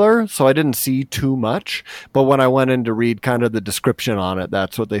quick trailer, so I didn't see too much. But when I went in to read kind of the description on it,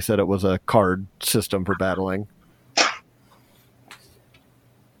 that's what they said it was, a card system for battling.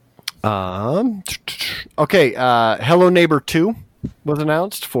 Okay, Hello Neighbor 2 was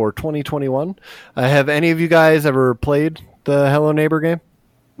announced for 2021. Have any of you guys ever played the Hello Neighbor game?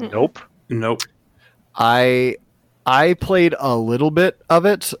 Nope. I played a little bit of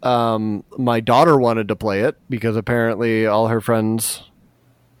it. My daughter wanted to play it because apparently all her friends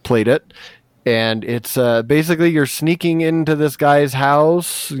played it. And it's basically you're sneaking into this guy's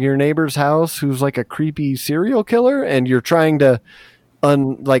house, your neighbor's house, who's like a creepy serial killer, and you're trying to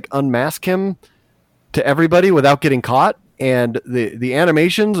unmask him to everybody without getting caught. And the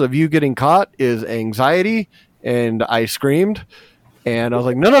animations of you getting caught is anxiety, and I screamed. And I was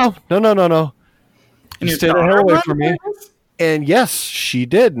like, no. And your stayed the daughter hell away wanted from to me. play this? And yes, she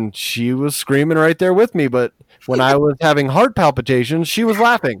did, and she was screaming right there with me. But when I was having heart palpitations, she was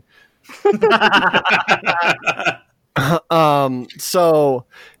laughing. So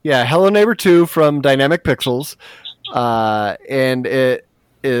yeah, Hello Neighbor 2 from Dynamic Pixels, and it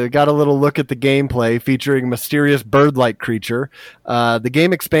got a little look at the gameplay featuring a mysterious bird-like creature. The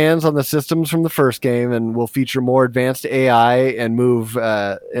game expands on the systems from the first game and will feature more advanced AI and move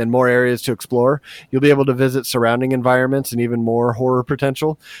and more areas to explore. You'll be able to visit surrounding environments and even more horror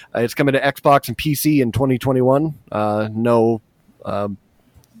potential. It's coming to Xbox and PC in 2021. No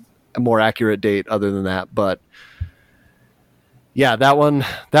a more accurate date other than that, but yeah, that one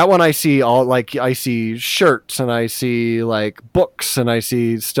I see I see shirts and I see like books and I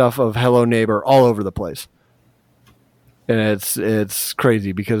see stuff of Hello Neighbor all over the place. And it's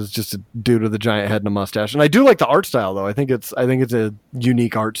crazy because it's just a dude with a giant head and a mustache. And I do like the art style though. I think it's a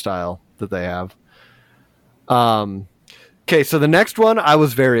unique art style that they have. Okay, so the next one I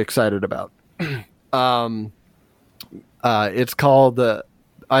was very excited about. It's called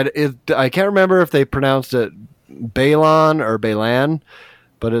I can't remember if they pronounced it Balan or Balan,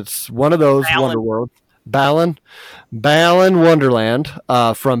 but it's one of those Balan. Balan Wonderland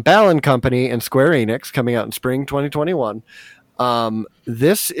from Balan Company and Square Enix, coming out in spring 2021.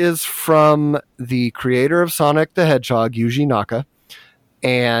 This is from the creator of Sonic the Hedgehog, Yuji Naka,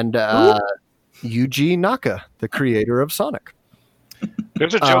 and Yuji Naka, the creator of Sonic.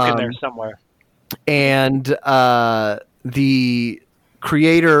 There's a joke in there somewhere. And the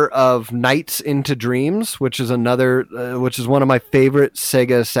creator of Nights into Dreams, which is one of my favorite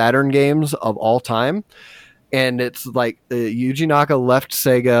Sega Saturn games of all time. And it's like Yuji Naka left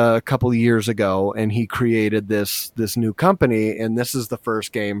Sega a couple of years ago, and he created this new company, and this is the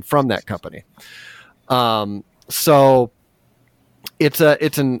first game from that company. So it's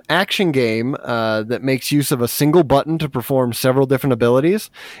an action game that makes use of a single button to perform several different abilities,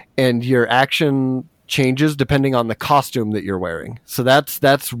 and your action changes depending on the costume that you're wearing. So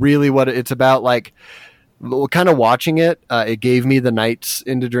that's really what it's about. Like, kind of watching it, it gave me the Nights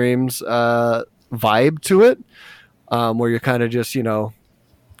into Dreams vibe to it, where you're kind of just,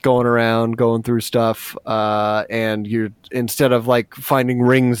 going around, going through stuff, and you're, instead of like finding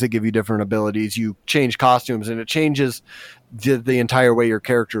rings that give you different abilities, you change costumes, and it changes the entire way your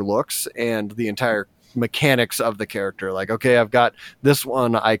character looks and the entire mechanics of the character. Like, okay, I've got this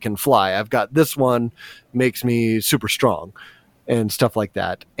one, I can fly. I've got this one, makes me super strong, and stuff like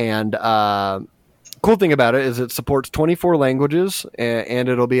that. And cool thing about it is it supports 24 languages, and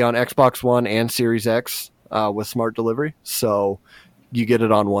it'll be on Xbox One and Series X with smart delivery. So you get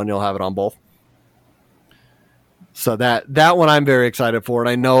it on one, you'll have it on both. So that one I'm very excited for, and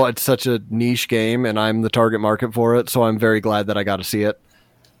I know it's such a niche game, and I'm the target market for it, so I'm very glad that I got to see it.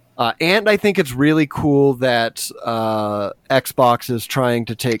 And I think it's really cool that Xbox is trying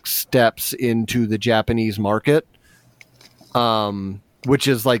to take steps into the Japanese market, which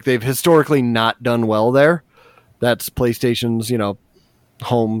is like they've historically not done well there. That's PlayStation's,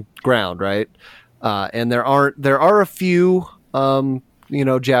 home ground, right? And there are a few,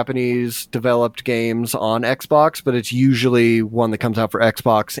 Japanese developed games on Xbox, but it's usually one that comes out for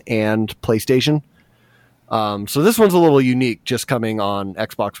Xbox and PlayStation. So this one's a little unique, just coming on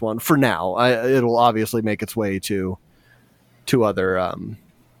Xbox One for now. It'll obviously make its way to other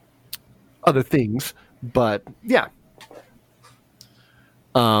things, but yeah.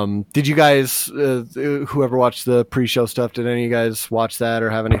 Did you guys, whoever watched the pre-show stuff, did any of you guys watch that or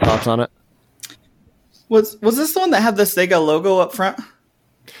have any thoughts on it? Was this the one that had the Sega logo up front?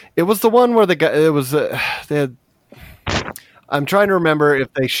 It was the one where the guy. It was they had. I'm trying to remember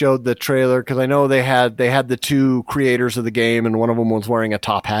if they showed the trailer, because I know they had the two creators of the game, and one of them was wearing a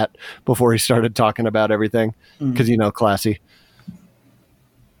top hat before he started talking about everything, because classy.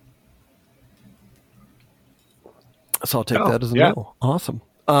 So I'll take that as a no. Awesome.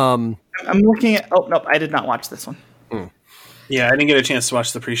 I'm looking at. Oh nope, I did not watch this one. Yeah, I didn't get a chance to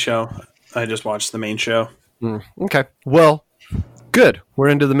watch the pre-show. I just watched the main show. Okay. Well, good. We're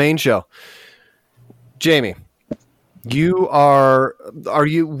into the main show. Jamie, would you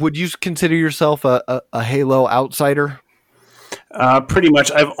consider yourself a Halo outsider? Pretty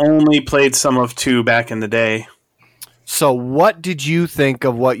much. I've only played some of 2 back in the day. So what did you think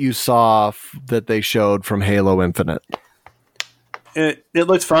of what you saw that they showed from Halo Infinite? It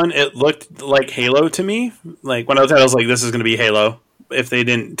looked fun. It looked like Halo to me. Like, when I was like, this is going to be Halo. If they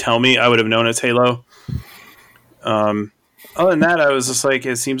didn't tell me, I would have known it's Halo. Other than that, I was just like,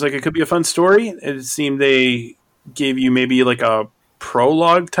 it seems like it could be a fun story. It seemed they gave you maybe like a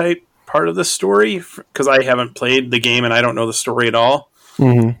prologue type part of the story, because I haven't played the game and I don't know the story at all.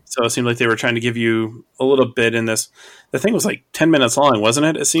 Mm-hmm. So it seemed like they were trying to give you a little bit in this. The thing was like 10 minutes long, wasn't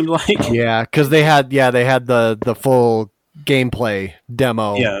it? It seemed like. Yeah, because they had the full gameplay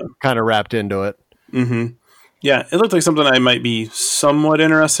demo Yeah. kind of wrapped into it. Mm-hmm. Yeah, it looked like something I might be somewhat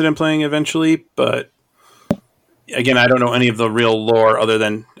interested in playing eventually, but again, I don't know any of the real lore other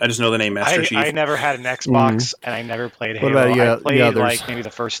than I just know the name Master Chief. I never had an Xbox, and I never played What Halo. about I the played others? like maybe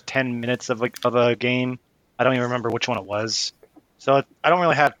the first 10 minutes of a game. I don't even remember which one it was. So I don't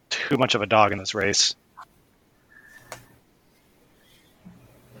really have too much of a dog in this race.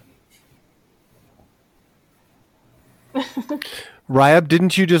 Ryab,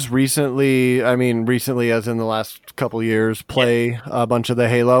 didn't you just recently as in the last couple years, play a bunch of the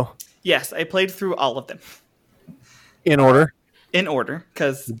Halo Yes, I played through all of them in order? in order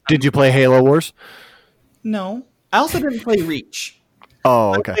because Did you play Halo Wars? no, I also didn't play Reach.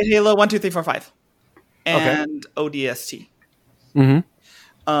 Oh, I okay. played Halo 1, 2, 3, 4, 5, and ODST.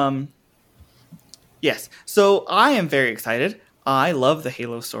 Mm-hmm. Yes, so I am very excited. I love the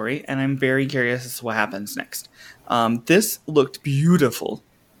Halo story, and I'm very curious as to what happens next. This looked beautiful,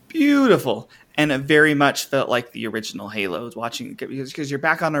 and it very much felt like the original Halo. Watching because you're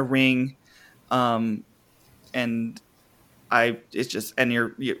back on a ring, and it's just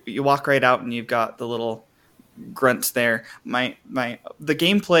you walk right out and you've got the little grunts there. The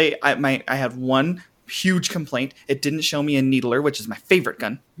gameplay. I had one huge complaint. It didn't show me a needler, which is my favorite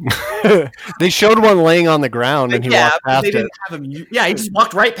gun. They showed one laying on the ground, and he walked but past they it. didn't have him. Yeah, he just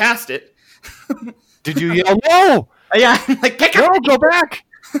walked right past it. Did you yell no? Yeah, I'm like pick No, up. go back.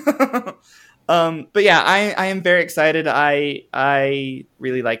 But yeah, I am very excited. I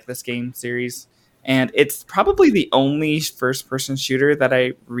really like this game series, and it's probably the only first-person shooter that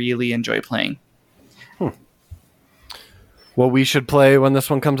I really enjoy playing. Well, we should play when this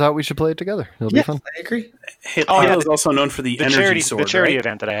one comes out. We should play it together. It'll be Yes, fun. I agree. Halo is also known for the energy sword, the charity right?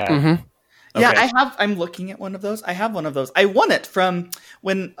 event that I had. Mm-hmm. Yeah, Okay. I'm looking at one of those. I have one of those. I won it from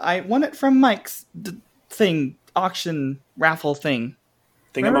Mike's thing, auction raffle thing.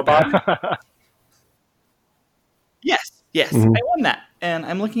 Thingamabob? Yes, Mhm. I won that, and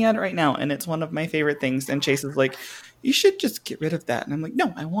I'm looking at it right now, and it's one of my favorite things. And Chase is like, "You should just get rid of that," and I'm like,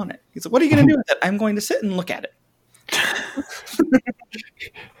 "No, I want it." He's like, "What are you going to do with it?" I'm going to sit and look at it.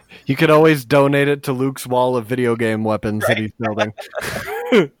 You could always donate it to Luke's wall of video game weapons that he's building.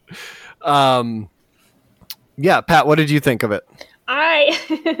 Yeah, Pat, what did you think of it? I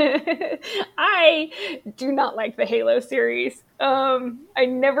do not like the Halo series. I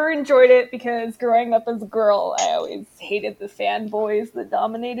never enjoyed it because growing up as a girl, I always hated the fanboys that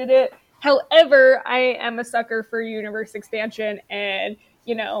dominated it. However, I am a sucker for universe expansion and,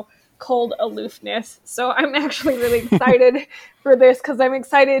 cold aloofness. So I'm actually really excited for this because I'm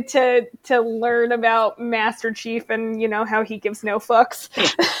excited to learn about Master Chief and, how he gives no fucks.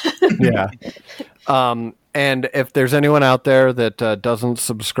 Yeah. And if there's anyone out there that doesn't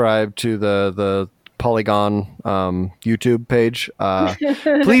subscribe to the Polygon YouTube page,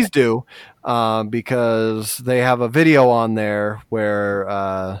 please do, because they have a video on there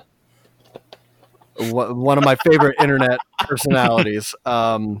where one of my favorite internet personalities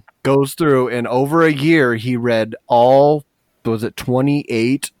goes through, and over a year he read all,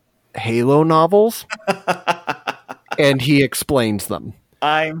 28 Halo novels, and he explains them.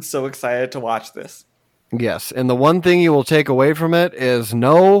 I'm so excited to watch this. Yes, and the one thing you will take away from it is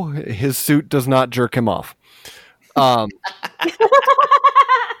no, his suit does not jerk him off. So,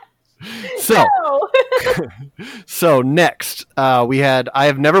 No. so next I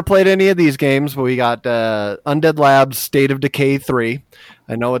have never played any of these games, but we got Undead Labs State of Decay 3.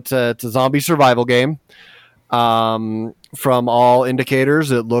 I know it's a zombie survival game. From all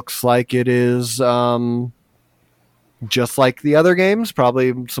indicators, it looks like it is just like the other games,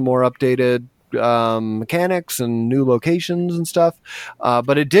 probably some more updated mechanics and new locations and stuff.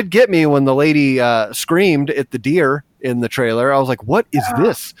 But it did get me when the lady screamed at the deer in the trailer. I was like, what is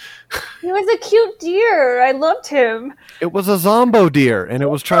this? He was a cute deer. I loved him. It was a zombo deer, and it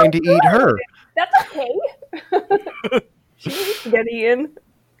was trying to eat her. That's okay. She needs to get eaten.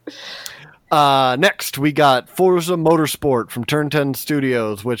 Next, we got Forza Motorsport from Turn 10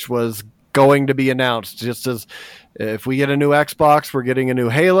 Studios, which was going to be announced just as if we get a new Xbox, we're getting a new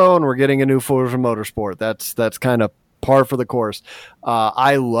Halo, and we're getting a new Forza Motorsport. That's kind of par for the course.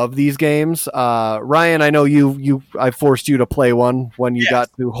 I love these games. Ryan, I know I forced you to play one when you got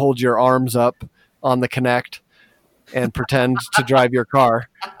to hold your arms up on the Kinect and pretend to drive your car.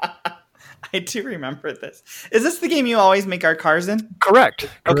 I do remember this. Is this the game you always make our cars in? Correct.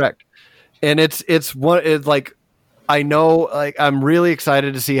 And it's like I know, like, I'm really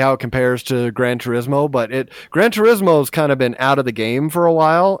excited to see how it compares to Gran Turismo, but Gran Turismo's kind of been out of the game for a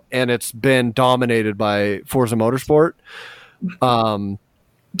while, and it's been dominated by Forza Motorsport. So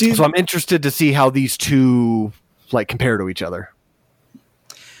I'm interested to see how these two like compare to each other.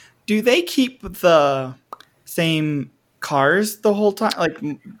 Do they keep the same cars the whole time, like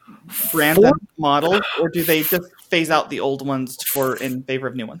random models, or do they just phase out the old ones in favor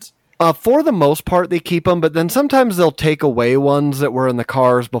of new ones? For the most part, they keep them, but then sometimes they'll take away ones that were in the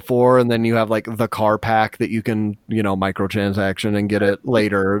cars before, and then you have like the car pack that you can, microtransaction and get it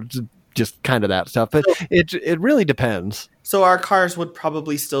later. Just kind of that stuff, but it really depends. So our cars would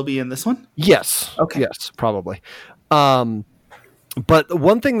probably still be in this one? Yes. Okay. Yes, probably. But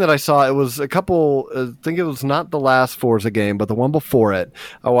one thing that I saw, it was I think it was not the last Forza game, but the one before it.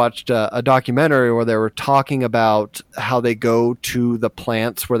 I watched a documentary where they were talking about how they go to the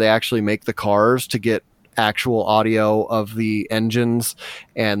plants where they actually make the cars to get actual audio of the engines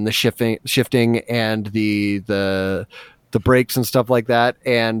and the shifting and the brakes and stuff like that.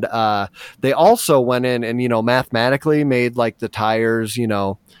 And they also went in and, mathematically made like the tires,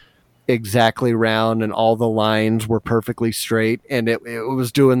 exactly round and all the lines were perfectly straight, and it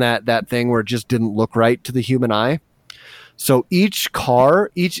was doing that thing where it just didn't look right to the human eye. So each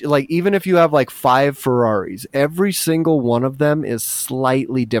car, even if you have like 5 Ferraris, every single one of them is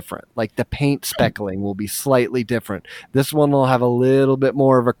slightly different. Like the paint speckling will be slightly different. This one will have a little bit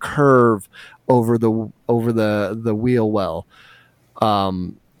more of a curve over the wheel well,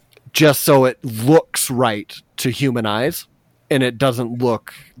 just so it looks right to human eyes. And it doesn't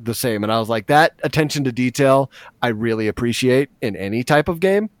look the same. And I was like, that attention to detail, I really appreciate in any type of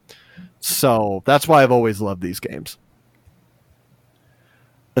game. So that's why I've always loved these games.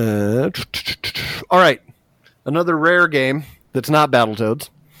 All right. Another Rare game that's not Battletoads.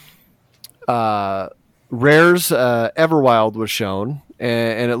 Rare's Everwild was shown,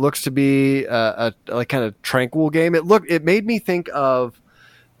 and it looks to be a like kind of tranquil game. It made me think of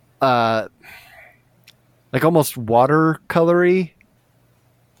like almost watercolory.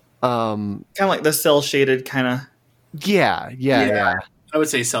 Kind of like the cell shaded kind of. Yeah. I would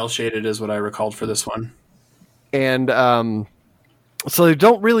say cell shaded is what I recalled for this one. And so they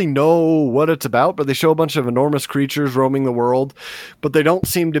don't really know what it's about, but they show a bunch of enormous creatures roaming the world, but they don't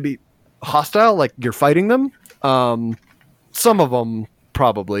seem to be hostile, like you're fighting them. Some of them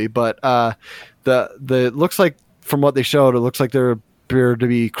probably, but the looks like from what they showed, it looks like there appear to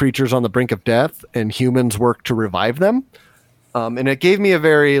be creatures on the brink of death, and humans work to revive them. And it gave me a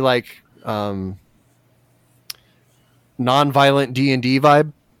very like non-violent D&D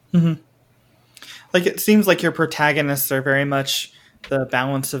vibe. Mm-hmm. Like it seems like your protagonists are very much the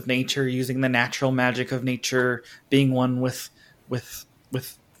balance of nature, using the natural magic of nature, being one with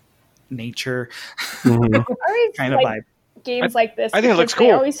nature. Mm-hmm. Kind of vibe. Games like this, I think it looks they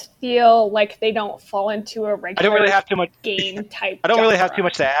cool. always feel like they don't fall into a regular I don't really have too much game type. I don't really have genre. too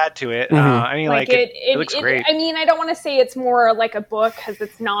much to add to it. Mhm. I mean, like it looks great. I mean, I don't want to say it's more like a book because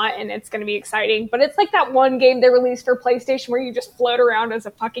it's not, and it's going to be exciting. But it's like that one game they released for PlayStation where you just float around as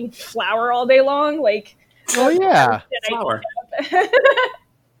a fucking flower all day long. Like, Oh yeah, Flower.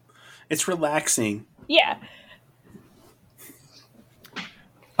 It's relaxing. Yeah.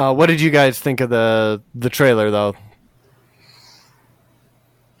 what did you guys think of the trailer though?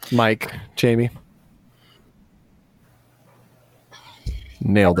 Mike, Jamie,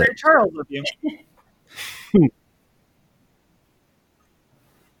 nailed it. Charles with you.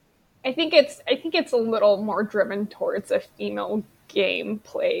 I think it's a little more driven towards a female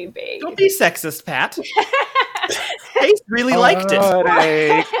gameplay base. Don't be sexist, Pat. Pace really liked it.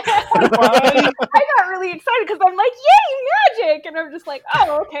 Hey. I got really excited because I'm like, yay, magic! And I'm just like,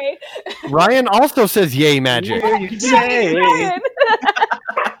 oh, okay. Ryan also says yay magic. Yeah, you can say. Ryan.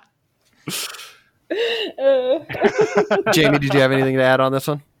 Jamie, did you have anything to add on this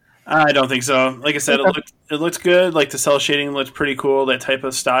one? I don't think so. Like I said, it looked good. Like the cell shading looked pretty cool, that type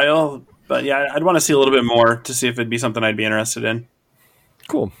of style. But yeah, I'd want to see a little bit more to see if it'd be something I'd be interested in.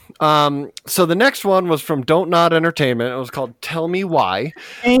 Cool. So the next one was from Don't Nod Entertainment. It was called Tell Me Why.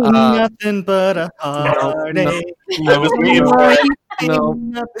 Ain't nothing but a heartache. I was waiting for it.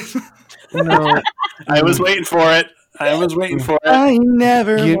 No. I was waiting for it. I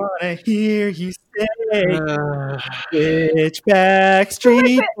never You- want to hear you say which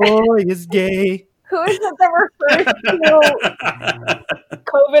Backstreet Boy is gay. Who is it that refers to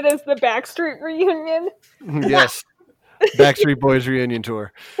COVID as the Backstreet reunion? Yes. Backstreet Boys reunion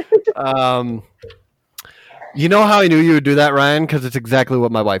tour. You know how I knew you would do that, Ryan? Because it's exactly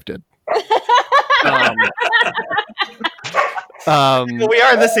what my wife did. We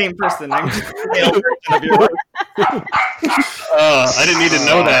are the same person. I'm just a male version of your I didn't need to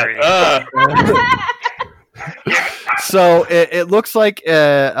know that. So it looks like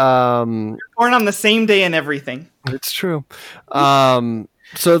born on the same day and everything. it's true. So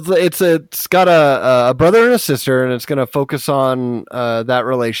it's got a brother and a sister, and it's going to focus on that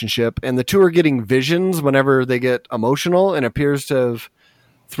relationship. And the two are getting visions whenever they get emotional, and appears to have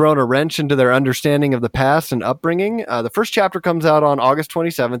thrown a wrench into their understanding of the past and upbringing. The first chapter comes out on August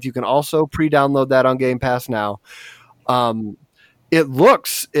 27th. You can also pre-download that on Game Pass now. It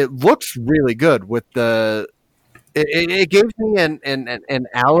looks really good with the. It gives me an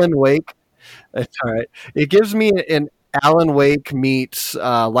Alan Wake. It's all right. It gives me an Alan Wake meets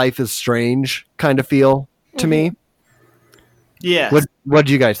Life is Strange kind of feel to me. Yeah. What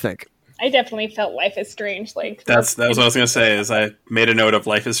do you guys think? I definitely felt Life is Strange. Like That was what I was going to say. Is I made a note of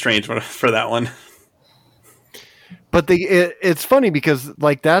Life is Strange for that one. But it's funny because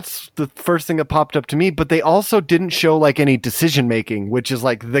like that's the first thing that popped up to me. But they also didn't show like any decision making, which is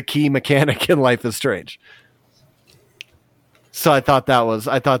like the key mechanic in Life is Strange. So I thought that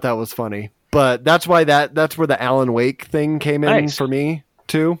was funny. But that's why that's where the Alan Wake thing came in for me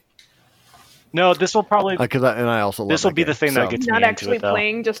too. No, this will probably I also love this will that be the game, thing that gets not me actually into it, though.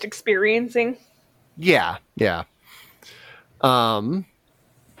 playing, just experiencing. Yeah. Okay,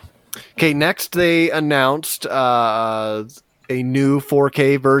 next they announced a new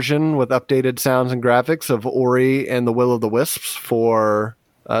 4K version with updated sounds and graphics of Ori and the Will of the Wisps for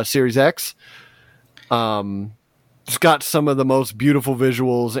Series X. It's got some of the most beautiful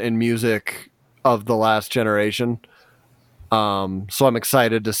visuals and music of the last generation. So I'm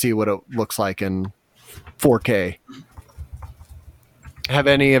excited to see what it looks like in 4K. Have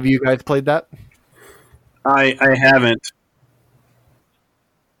any of you guys played that? I haven't.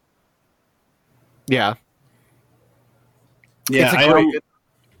 Yeah. Yeah, It's a I great- don't.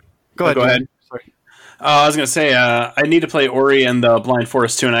 Go ahead. Go ahead. Sorry. I was going to say, I need to play Ori and the Blind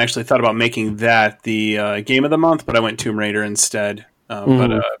Forest too, and I actually thought about making that the game of the month, but I went Tomb Raider instead.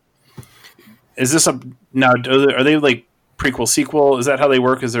 But is this now? Are they like prequel sequel? Is that how they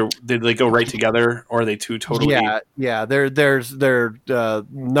work? Did they go right together, or are they two totally? Yeah. They're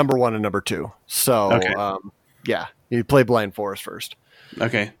number one and number two. So Okay. Yeah, you play Blind Forest first.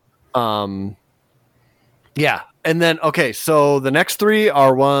 Okay. Yeah. And then, okay, so the next three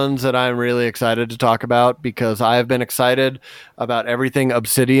are ones that I'm really excited to talk about because I've been excited about everything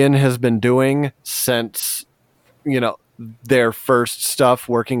Obsidian has been doing since, their first stuff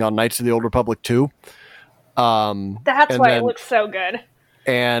working on Knights of the Old Republic 2. That's why it looks so good.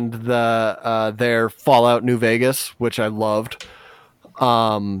 And their Fallout New Vegas, which I loved.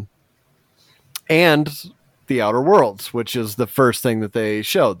 And The Outer Worlds, which is the first thing that they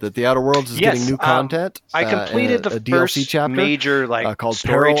showed, that The Outer Worlds is getting new content. I completed a the DLC first chapter major called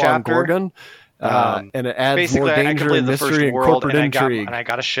story Peril on chapter. Gorgon, and it adds Basically, more I danger completed and the mystery first and world, corporate intrigue. and I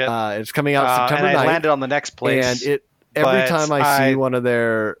got a ship. It's coming out September and 9th. I landed on the next place. And every time I see one of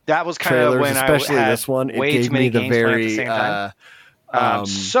their that was kind of trailers, when especially I had this one, it way gave too many me the games playing at the very same time.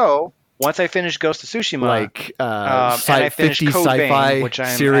 So once I finished Ghost of Tsushima, and I finished 50 Code sci-fi Vein, which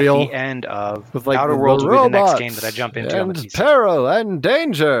I'm serial at the end of, with like Outer the Worlds will be the next robots game that I jump into on and the PC. peril and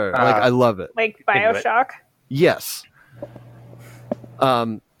danger. I love it. Like BioShock. Yes.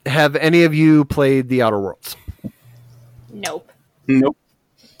 Have any of you played The Outer Worlds? Nope. Nope.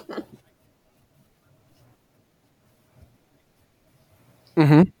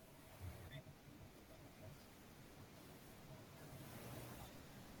 Mm-hmm.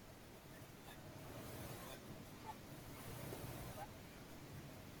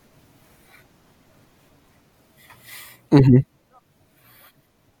 Mm-hmm.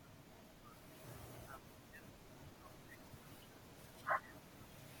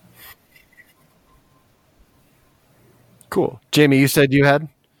 Cool. Jamie, you said you had?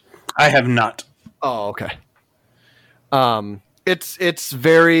 I have not. Oh, okay. It's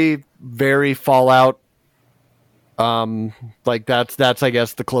very, very Fallout. Like that's I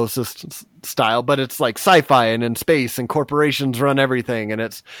guess the closest style, but it's like sci-fi and in space and corporations run everything, and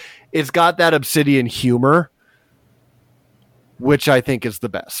it's got that Obsidian humor, which I think is the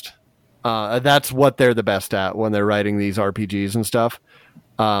best. That's what they're the best at when they're writing these RPGs and stuff.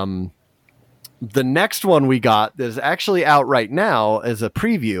 The next one we got is actually out right now as a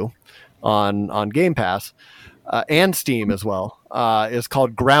preview on Game Pass and Steam as well. Is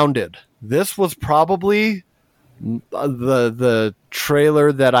called Grounded. This was probably the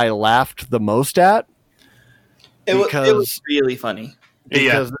trailer that I laughed the most at. It was really funny.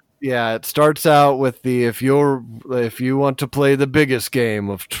 Because it starts out with the if you want to play the biggest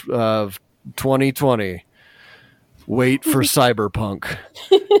game of 2020, wait for Cyberpunk.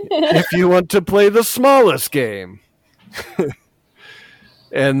 If you want to play the smallest game.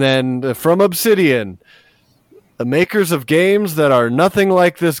 And then from Obsidian, the makers of games that are nothing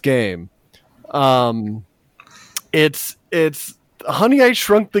like this game. It's Honey, I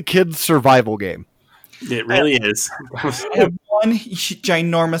Shrunk the Kids survival game. It really is. I have one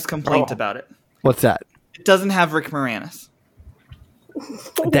ginormous complaint about it. What's that? It doesn't have Rick Moranis.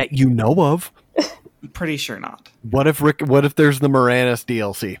 That you know of? I'm pretty sure not. What if there's the Moranis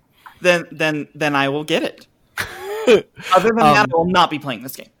DLC? Then I will get it. Other than that, I will not be playing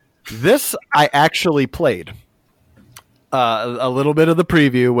this game. This I actually played a little bit of the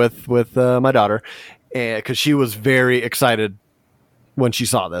preview with my daughter, because she was very excited when she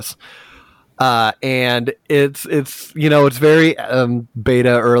saw this. And it's very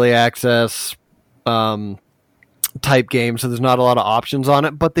beta, early access type game, so there's not a lot of options on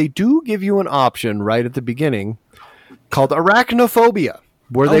it, but they do give you an option right at the beginning called Arachnophobia,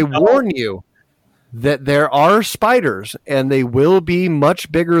 where they warn you that there are spiders and they will be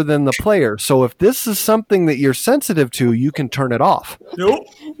much bigger than the player. So if this is something that you're sensitive to, you can turn it off. Nope.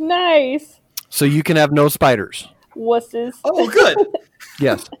 Nice. So you can have no spiders. Wusses. Oh, good.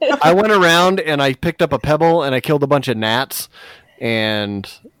 Yes. I went around and I picked up a pebble and I killed a bunch of gnats and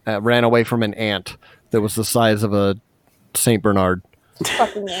ran away from an ant that was the size of a St. Bernard.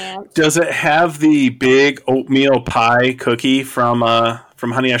 Fucking ants. Does it have the big oatmeal pie cookie from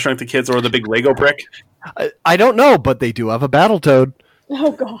Honey, I Shrunk the Kids, or the big Lego brick? I don't know, but they do have a Battletoad.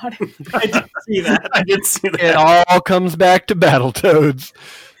 Oh, God. I did see that. I did see that. It all comes back to Battletoads.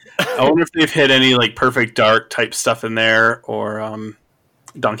 I wonder if they've hit any like Perfect Dark type stuff in there, or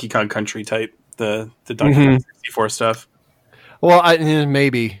Donkey Kong Country type, the Donkey Kong 64 stuff. Well,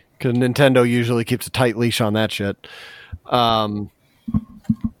 maybe, because Nintendo usually keeps a tight leash on that shit.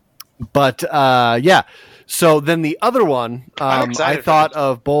 But yeah. So then the other one, I thought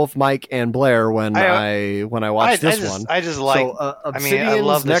of both Mike and Blair when I watched this one. I just like. Obsidian's I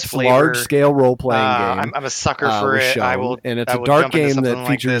love this next flavor. large-scale role-playing game. I'm a sucker for it. Shown, and it's a dark game that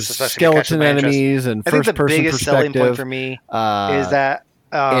features skeleton enemies and first-person perspective. Selling point for me is that.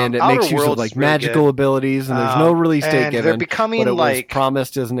 And it makes use of like magical abilities, and there's no release date given. They're becoming but it was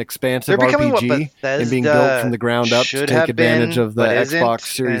promised as an expansive RPG and being built from the ground up to take advantage of the Xbox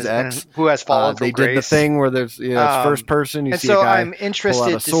Series X. Who has fallen from They did the thing where there's it's first person. You see so a guy I'm interested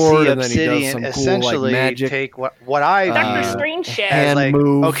pull out a to sword, see and then he does Obsidian some cool essentially like magic. take what I Doctor Strange shit. hand like,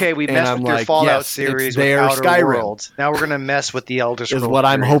 move. Okay, we and messed I'm with your like, Fallout yes, series it's with their Outer Skyrim. Worlds. Now we're gonna mess with the Elder Scrolls. Is what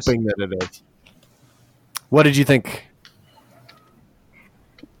I'm series. hoping that it is. What did you think?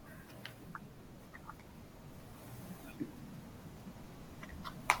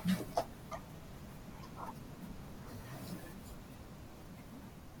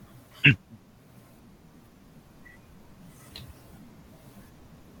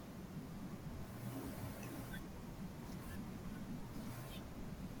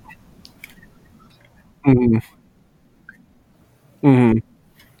 Mm-hmm. Mm-hmm.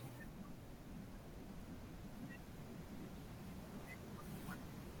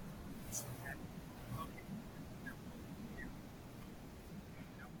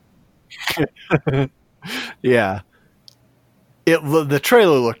 Yeah. The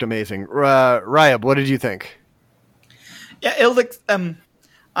trailer looked amazing. Ryab, what did you think? Yeah, it looks.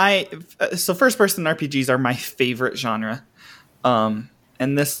 So first person RPGs are my favorite genre,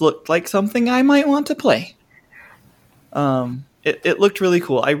 and this looked like something I might want to play. It looked really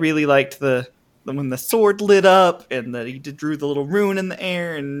cool. I really liked the when the sword lit up and that he drew the little rune in the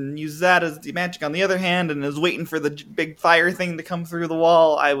air and used that as the magic on the other hand, and was waiting for the big fire thing to come through the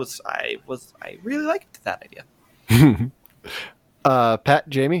wall. I really liked that idea. Pat,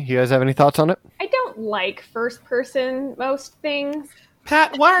 Jamie, you guys have any thoughts on it? I don't like first person most things.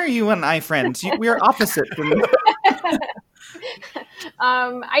 Pat, why are you and I friends? We are opposite.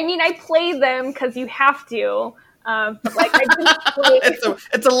 I mean, I play them because you have to. But like, I didn't play.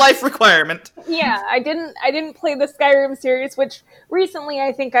 It's a life requirement. Yeah, I didn't play the Skyrim series, which recently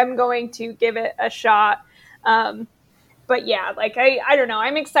I think I'm going to give it a shot. But yeah, like I don't know.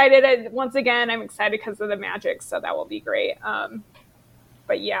 I'm excited. Once again, I'm excited because of the magic, so that will be great.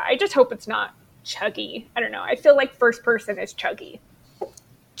 But yeah, I just hope it's not chuggy. I don't know. I feel like first person is chuggy.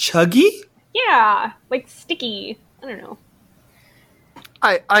 Chuggy? Yeah, like sticky. I don't know.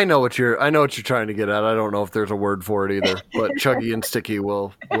 I know what you're trying to get at. I don't know if there's a word for it either, but chuggy and sticky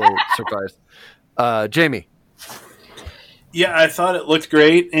will suffice. Jamie. Yeah, I thought it looked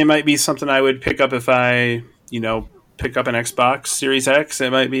great. It might be something I would pick up if I, pick up an Xbox Series X.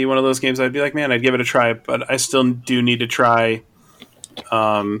 It might be one of those games I'd be like, man, I'd give it a try, but I still do need to try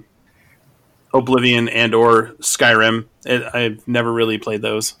Oblivion and or Skyrim. I've never really played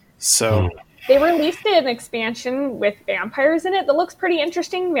those. So They released an expansion with vampires in it that looks pretty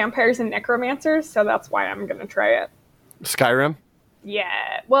interesting. Vampires and necromancers, so that's why I'm going to try it. Skyrim.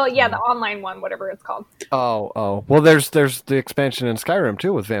 Yeah. Well, yeah, the online one, whatever it's called. Oh. Well, there's the expansion in Skyrim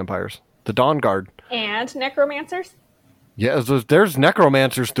too with vampires. The Dawn Guard. And necromancers? Yeah, there's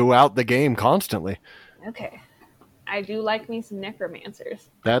necromancers throughout the game constantly. Okay. I do like me some necromancers.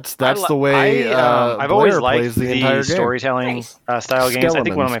 That's the way I've always Blair liked plays the entire game. storytelling Nice. style games. I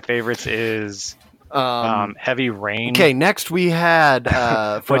think one of Skeletons. my favorites is Heavy Rain. Okay, next we had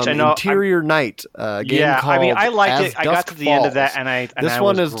from Which I know- Interior Night, a game Yeah, called I mean, I liked As it. I got Dusk to the end of that, Falls. and I. This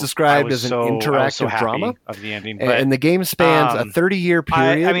one is described as an interactive drama, of the ending. and the game spans a 30-year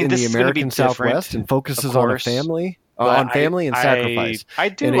period I mean, in this the is gonna be American different, Southwest and focuses of on a course, family, but on family and sacrifice. I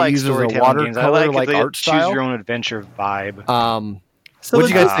do and it like uses a storytelling games. I like watercolor-like the art choose style. your own adventure vibe. So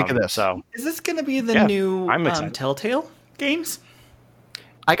What'd is you guys this- think of this? So Is this going to be the Yeah, new I'm excited. Telltale games?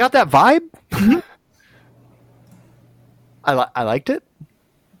 I got that vibe. I liked it.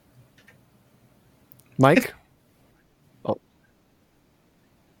 Mike? Oh.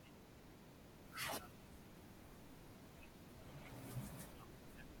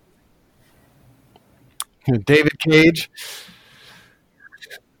 David Cage.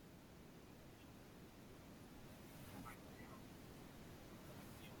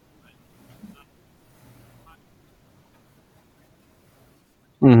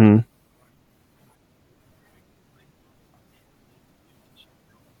 Mm-hmm.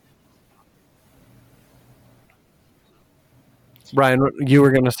 Brian, you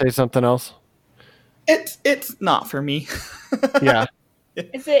were going to say something else? It's not for me. Yeah.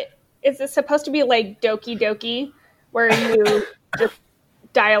 Is it supposed to be like Doki Doki, where you just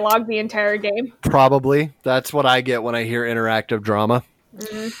dialogue the entire game? Probably. That's what I get when I hear interactive drama.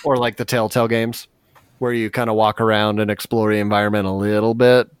 Or like the Telltale games, where you kind of walk around and explore the environment a little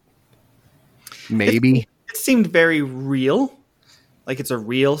bit. Maybe. It seemed very real, like it's a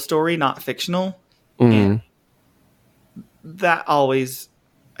real story, not fictional. Mhm. That always,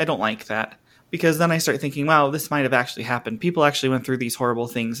 I don't like that, because then I start thinking, wow, this might have actually happened. People actually went through these horrible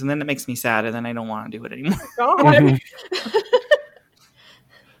things, and then it makes me sad, and then I don't want to do it anymore. God. Mhm.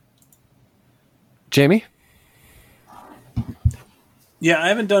 Jamie? yeah, I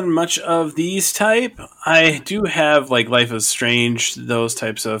haven't done much of these type. I do have like Life is Strange, those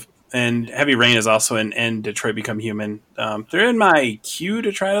types of, and Heavy Rain is also in, and Detroit Become Human. They're in my queue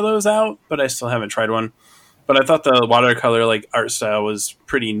to try those out, but I still haven't tried one. But I thought the watercolor like art style was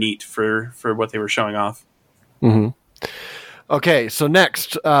pretty neat for what they were showing off. Mm-hmm. Okay, so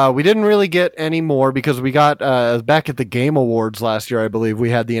next, we didn't really get any more because we got back at the Game Awards last year, I believe, we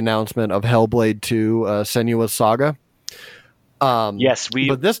had the announcement of Hellblade 2 Senua's Saga. yes,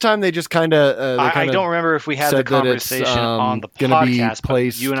 But this time they just kind of... I don't remember if we had the said that it's, conversation on the gonna be podcast,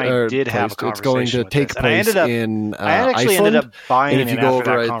 placed, but you and I or did have a placed. It's conversation going to with take this, and I place ended up, in I actually Iceland. ended up buying And if you it go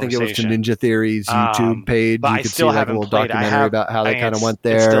after over, that I think it was to conversation. Ninja Theory's YouTube page, but you I could see still like a haven't little played it. documentary about how they kind of went It's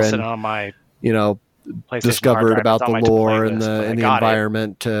there still and, sitting on my you know, PlayStation hard discovered drive. about It's on the my to-play lore list, and but I the got it.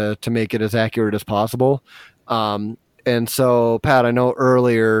 environment to make it as accurate as possible. And so, Pat, I know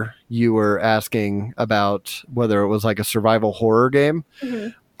earlier you were asking about whether it was like a survival horror game.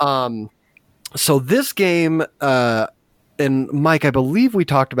 Mhm. So this game, and Mike, I believe we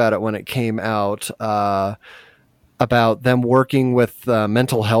talked about it when it came out, about them working with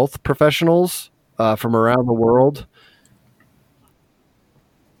mental health professionals from around the world.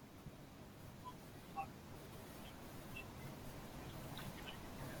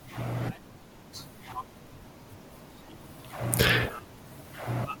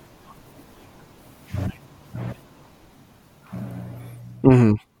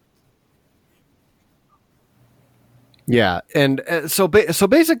 Mm-hmm. Yeah, and so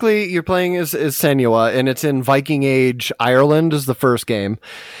basically, you're playing as Senua, and it's in Viking Age Ireland is the first game,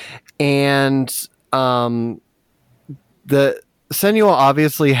 and the Senua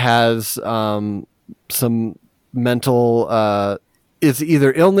obviously has some mental it's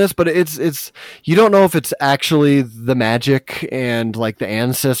either illness, but it's you don't know if it's actually the magic and like the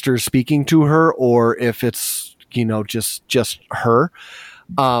ancestors speaking to her, or if it's just her.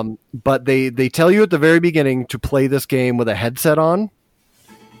 But they tell you at the very beginning to play this game with a headset on,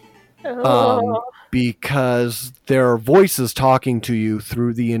 Oh. because there are voices talking to you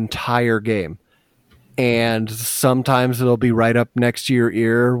through the entire game. And sometimes it'll be right up next to your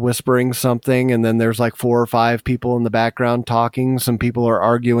ear whispering something, and then there's like 4 or 5 people in the background talking. Some people are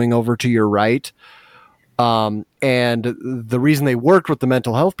arguing over to your right. And the reason they worked with the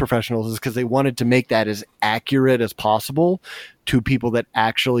mental health professionals is because they wanted to make that as accurate as possible to people that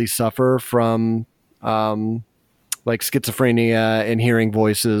actually suffer from like schizophrenia and hearing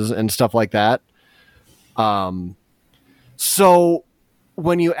voices and stuff like that. So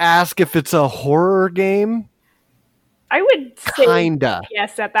when you ask if it's a horror game, I would say kinda.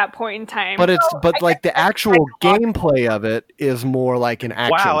 yes at that point in time. But it's So, but I like guess the actual gameplay of it is more like an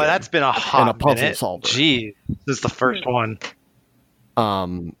action. Wow, game that's been a hot and a puzzle minute. solver. Gee, this is the first one.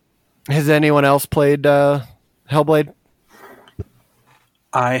 Has anyone else played Hellblade?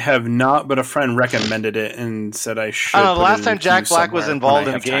 I have not, but a friend recommended it and said I should. I don't know. The put last it time into Jack Black was somewhere involved when in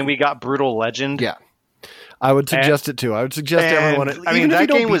I a have game, time. we got Brutal Legend. Yeah. I would suggest it too. I would suggest everyone. I mean, even if that you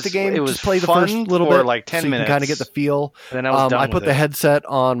don't game beat was the game, it was just play the fun first little for bit, like 10 so you minutes. can kind of get the feel. And then I was done I with put it. the headset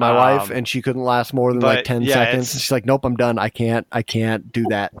on my wife, Um, and she couldn't last more than but, like 10 yeah, seconds. it's- And she's like, "Nope, I'm done. I can't do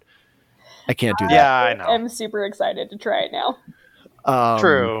that. I can't do Yeah, I know. I'm super excited to try it now.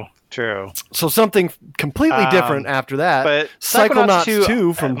 that." True. So something completely different after that. But Psychonauts Psychonauts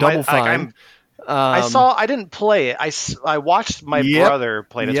 2 from Double Fine. I didn't play it. I watched my Yep. brother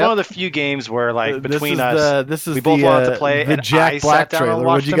play it. It's Yep. one of the few games where like between this is we both the, wanted to play, the and Jack I Black sat down and trailer.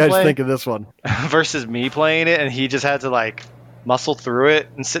 What watched do you him guys play. think of this one? versus me playing it, and he just had to like muscle through it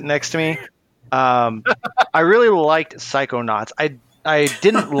and sit next to me. I really liked Psychonauts. I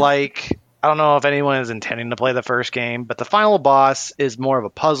didn't like. I don't know if anyone is intending to play the first game, but the final boss is more of a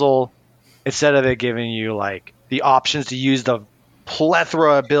puzzle instead of it giving you like the options to use the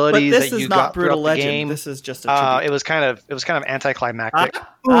plethora of But abilities this that you is got not throughout Brutal the Legend. game. This is just a tribute. It was kind of anticlimactic.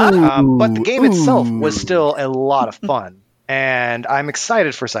 Ooh, But the game itself was ooh. still a lot of fun, and I'm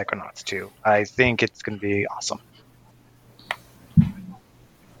excited for Psychonauts 2. I think it's going to be awesome.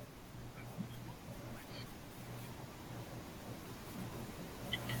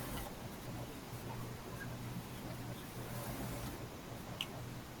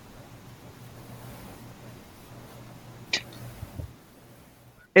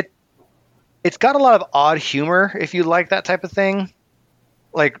 It's got a lot of odd humor if you like that type of thing.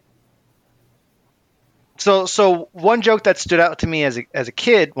 Like, so one joke that stood out to me as a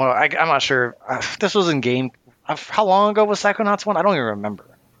kid. Well, I'm not sure. This was in game. How long ago was Psychonauts 1? I don't even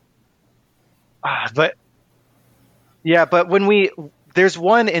remember. But when there's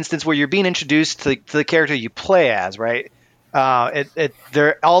one instance where you're being introduced to the character you play as, right? All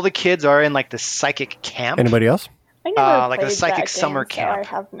the kids are in like the psychic camp. Anybody else? I never Like a played psychic that summer game, so I camp.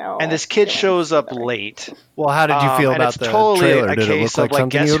 have no And this kid feelings shows up either. late. Well, how did you feel and about it's the totally trailer? a Did it case look like of like something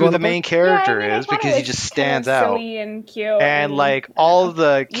guess you would who want the to play? main character Yeah, I mean, I is thought because it he was just kind stands of out. silly and cute, And like all of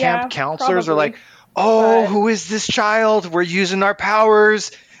the camp counselors are like, probably. "Oh, who is this child? We're using our powers.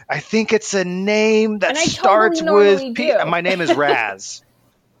 I think it's a name that And I totally starts normally with P. do. My name is Raz."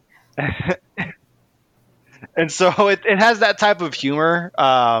 And so it has that type of humor.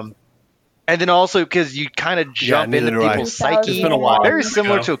 And then also because you kind of jump neither into do I. people's It's psyche. been a while. Very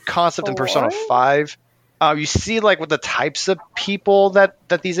similar to a concept in Persona 5. You see like what the types of people that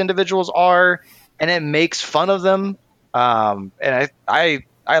these individuals are, and it makes fun of them. And I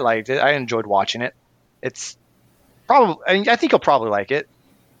liked it. I enjoyed watching it. It's probably. I think you'll probably like it.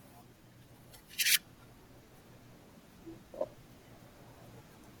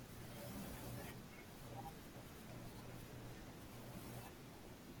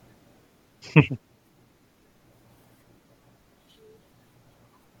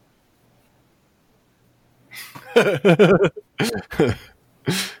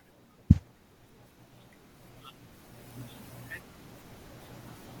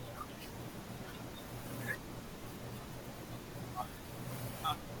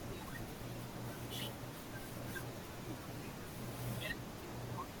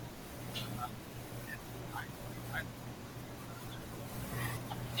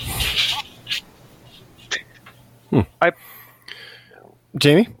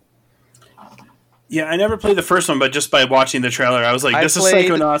 Jamie? Yeah, I never played the first one, but just by watching the trailer, I was like, "This is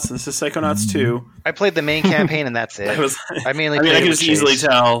Psychonauts. This is Psychonauts 2." I played the main campaign, and that's it. I mean, I played could with just easily Chase.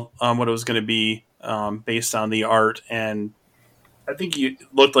 tell what it was going to be based on the art, and I think you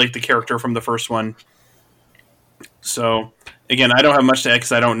looked like the character from the first one. So, again, I don't have much to add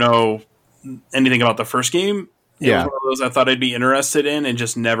because I don't know anything about the first game. It was one of those I thought I'd be interested in and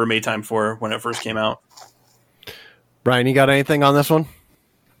just never made time for when it first came out. Brian, you got anything on this one?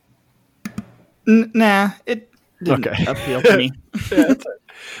 Nah, it didn't appeal to me.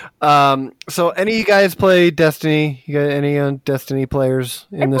 So, any of you guys play Destiny? You got any Destiny players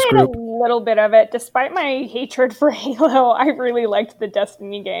in this played group? a little bit of it. Despite my hatred for Halo, I really liked the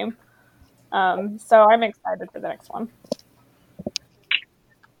Destiny game. So I'm excited for the next one.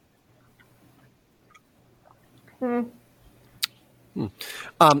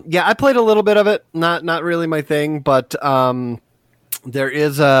 Yeah, I played a little bit of it. Not really my thing, but there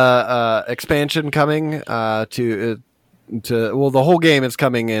is a expansion coming to well, the whole game is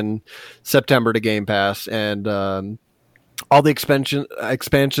coming in September to Game Pass, and all the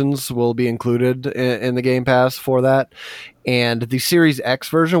expansions will be included in the Game Pass for that. And the Series X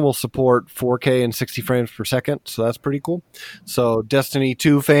version will support 4K and 60 frames per second, so that's pretty cool. So Destiny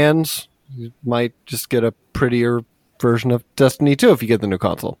 2 fans, you might just get a prettier version of Destiny 2 if you get the new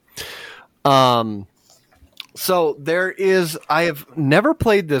console. So there is, I have never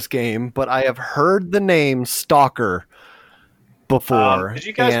played this game, but I have heard the name Stalker before, did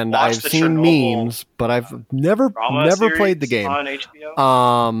you guys and watch I've the seen Chernobyl memes, but I've never series played the game. on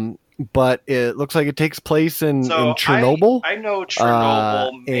HBO? But it looks like it takes place in So Chernobyl. I know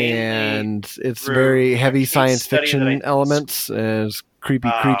Chernobyl mainly And it's through very heavy a case science study that I fiction did. elements, as creepy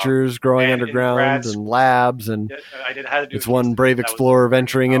creatures growing and in underground grad and labs, and I did had to do it's a one case brave that was explorer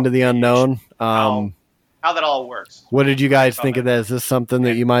venturing into the unknown. how that all works. What did you guys think of that? Is this something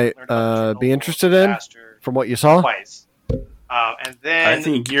that you might Learned about the be Chernobyl interested in disaster from what you saw? twice. And then I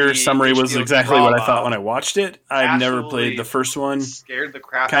think your the summary was HBO exactly what I drama thought when I watched it. I've never absolutely played the first one. scared the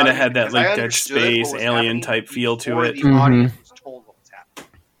crap Kind out of me had that because I like Dead understood what Space was alien happening type feel to before it. The Mhm. audience was told what was happening,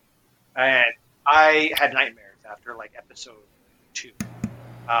 and I had nightmares after like episode 2.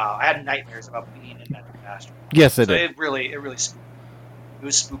 I had nightmares about being in that disaster. Yes, I So did. it really spooked me. It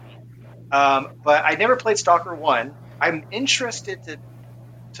was spooky. But I never played Stalker 1. I'm interested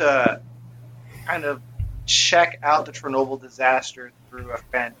to kind of check out the Chernobyl disaster through a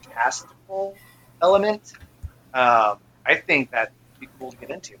fantastical element. I think that'd be cool to get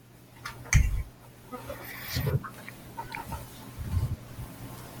into.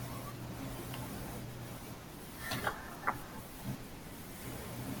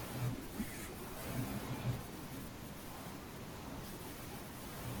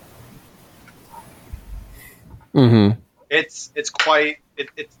 Mm-hmm. It's quite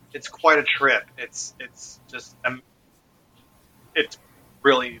it's quite a trip. It's just it's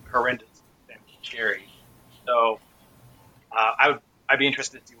really horrendous and scary. So I'd be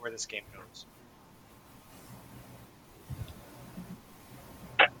interested to see where this game goes.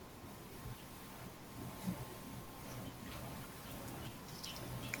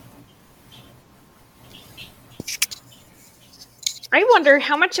 I wonder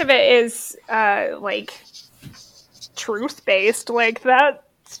how much of it is like truth based. Like that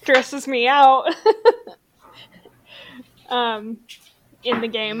stresses me out. In the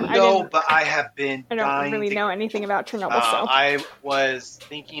game, No, but I have been. I don't dying really to know anything about Chernobyl. So I was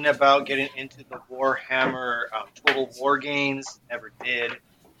thinking about getting into the Warhammer Total War games. Never did.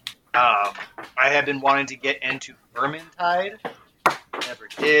 I have been wanting to get into Vermintide. Never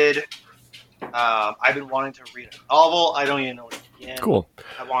did. I've been wanting to read a novel. I don't even know what to begin. Cool.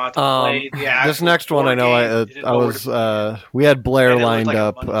 I wanted to play the This actual next one, I board know. game. I was. We had Blair And it looked lined like a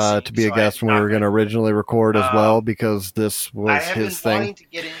up fun to be a scene, so guest I when we were knocked going to it. originally record as well, because this I was have his been wanting thing. to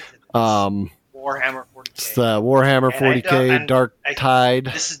get into this It's Warhammer 40K. the Warhammer And I 40K don't- Dark I- Tide.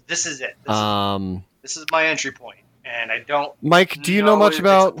 This is it. This is my entry point, and I don't. Mike, do you know much if it's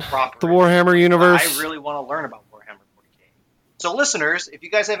about proper the Warhammer universe? I really want to learn about Warhammer 40K. So, listeners, if you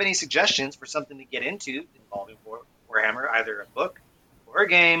guys have any suggestions for something to get into involving Warhammer, either a book or a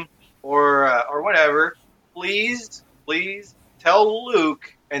game or whatever, please tell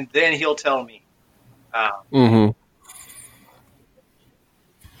Luke, and then he'll tell me. Mm-hmm.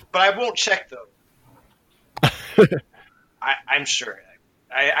 But I won't check those. I'm sure.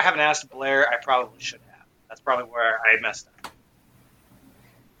 I haven't asked Blair. I probably should have. That's probably where I messed up.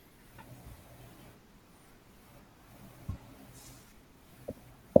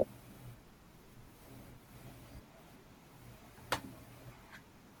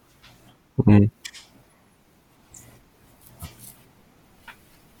 Mm-hmm.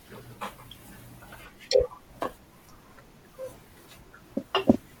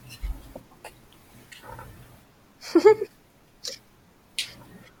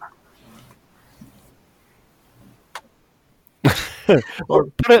 Or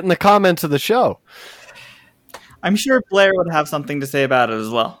put it in the comments of the show. I'm sure Blair would have something to say about it as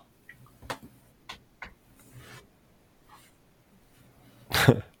well.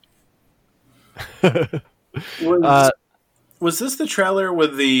 Was this the trailer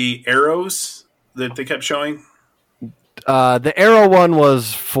with the arrows that they kept showing? The Arrow one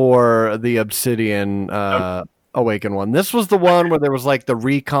was for the Obsidian Awaken one. This was the one where there was like the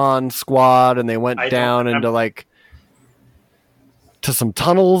recon squad, and they went I don't down remember. into like to some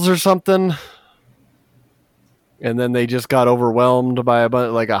tunnels or something, and then they just got overwhelmed by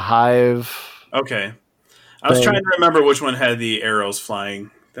a hive. Okay. I was trying to remember which one had the arrows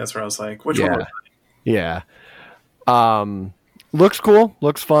flying. That's where I was like, which one? Was Yeah. Looks cool.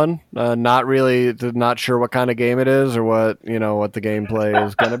 Looks fun. Not sure what kind of game it is or what the gameplay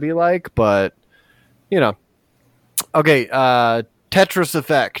is going to be like, but okay. Tetris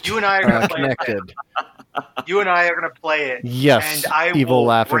Effect. You and I are going to play connected. it. You and I are going to play it. Yes. And I Evil will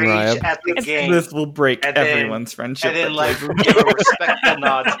laughing rage Ryab. at the game. This will break And then- everyone's friendship. And then that like give a respectful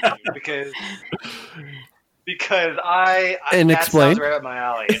nod to you because I And that explain. sounds right up my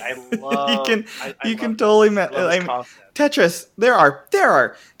alley. I love. you can totally. love this concept. Tetris. There are.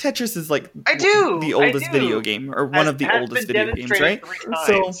 Tetris is like I do. the I oldest do. video game or one of the Has oldest been video games, right? demonstrated 3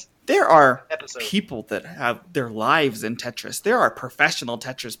 So times. there are Episode. people that have their lives in Tetris. There are professional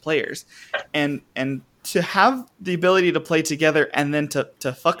Tetris players, and to have the ability to play together and then to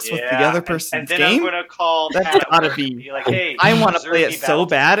fucks with the other person's and then game. I'm gonna call. That's Pat at gotta work be- and be like, hey, I want to deserve play me it so battle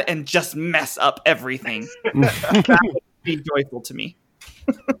bad and just mess up everything. That would be joyful to me.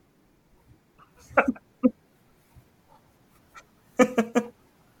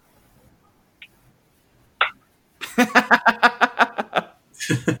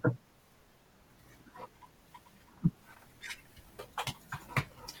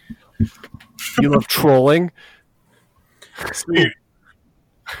 You love trolling.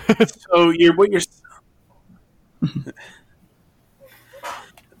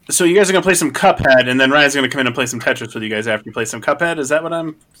 So you guys are gonna play some Cuphead, and then Ryan's gonna come in and play some Tetris with you guys after you play some Cuphead. Is that what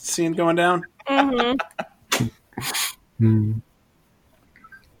I'm seeing going down? Mm-hmm.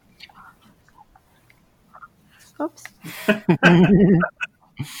 Oops.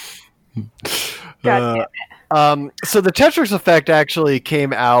 God damn it. So the Tetris Effect actually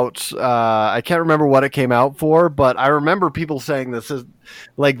came out. I can't remember what it came out for, but I remember people saying this is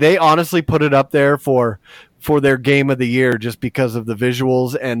like they honestly put it up there for their game of the year just because of the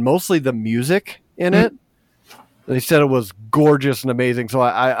visuals and mostly the music in it. They said it was gorgeous and amazing, so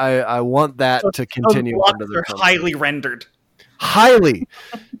I want that to continue. Those Into blocks the are film. highly rendered. Highly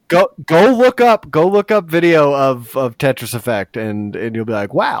go look up video of Tetris Effect and you'll be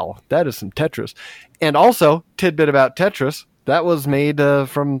like, wow, that is some Tetris. And also, tidbit about Tetris, that was made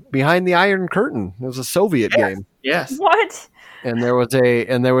from behind the Iron Curtain. It was a Soviet game. Yes. What? And there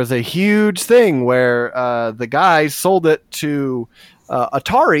was a huge thing where the guys sold it to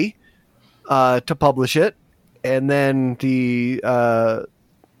Atari to publish it, and then the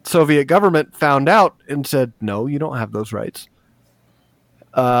Soviet government found out and said, no, you don't have those rights.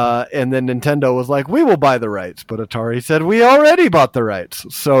 And then Nintendo was like, we will buy the rights. But Atari said, we already bought the rights.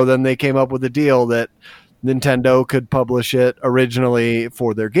 So then they came up with a deal that Nintendo could publish it originally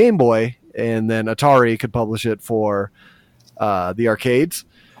for their Game Boy, and then Atari could publish it for the arcades.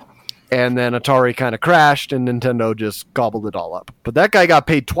 And then Atari kind of crashed, and Nintendo just gobbled it all up. But that guy got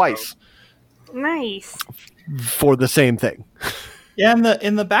paid twice Nice. for the same thing. Yeah,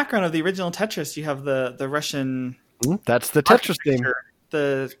 in the background of the original Tetris, you have the Russian That's the Tetris theme. architecture,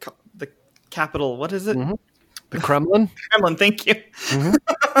 the capital. What is it? Mhm. The Kremlin. Kremlin. Thank you.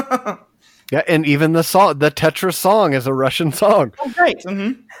 Yeah, and even the Tetris song is a Russian song. Oh, great.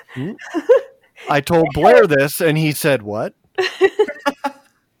 Mm-hmm. I told Blair this, and he said, what?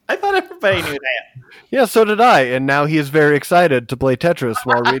 I thought everybody knew that. Yeah, so did I, and now he is very excited to play Tetris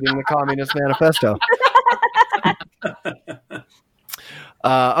while reading the Communist Manifesto.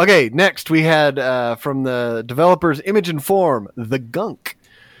 Okay, next we had from the developers Image and Form, The Gunk.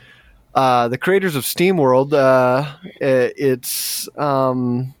 The creators of SteamWorld. It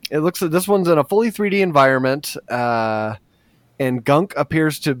looks like this one's in a fully 3D environment, and Gunk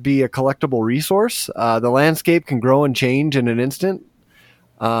appears to be a collectible resource. The landscape can grow and change in an instant.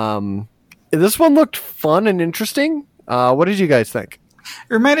 This one looked fun and interesting. What did you guys think?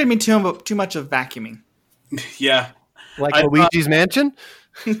 It reminded me too much of vacuuming. Yeah. Like I Luigi's Mansion?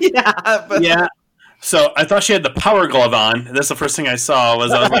 Yeah, but Yeah. So I thought she had the power glove on. That's the first thing I saw. I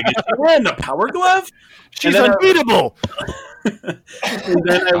was like, is she wearing the power glove? She's then unbeatable. And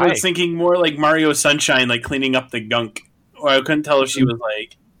then I was thinking more like Mario Sunshine, like cleaning up the gunk. Or I couldn't tell if she was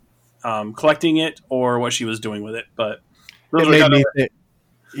like collecting it or what she was doing with it. But those were kind of-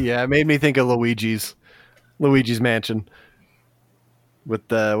 It made me think of Luigi's Mansion with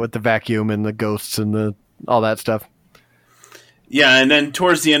the vacuum and the ghosts and all that stuff. yeah, and then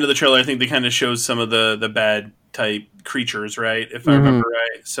towards the end of the trailer, I think they kind of showed some of the bad type creatures, right? If I remember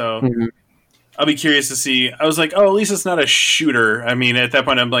right. So I'll be curious to see. I was like, oh, at least it's not a shooter. I mean, at that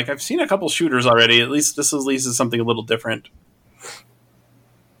point, I'm like, I've seen a couple shooters already. At least this is something a little different.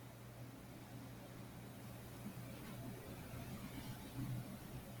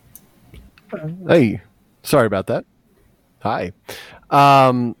 Hey, sorry about that. Hi.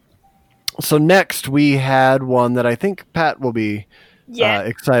 So next we had one that I think Pat will be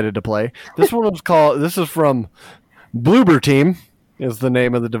excited to play. This one was called. This is from Bloober Team. Is the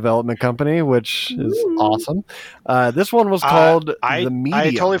name of the development company, which is awesome. This one was called The Medium.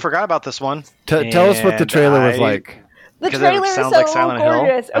 I totally forgot about this one. Tell us what the trailer was like. The Because trailer it is sounds so like Silent Hill.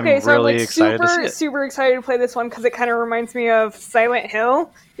 gorgeous. I'm Okay, so really I'm like excited to see super, it. super excited to play this one because it kind of reminds me of Silent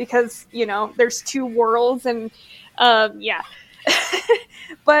Hill because, there's two worlds and, yeah.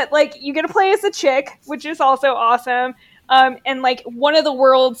 But, like, you get to play as a chick, which is also awesome. And, like, one of the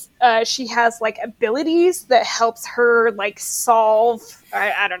worlds, she has, like, abilities that helps her, like, solve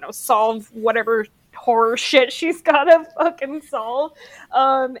whatever horror shit she's gotta fucking solve.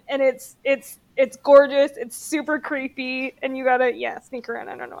 And it's gorgeous, it's super creepy, and you gotta, sneak around.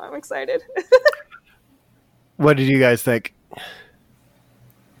 I don't know, I'm excited. What did you guys think?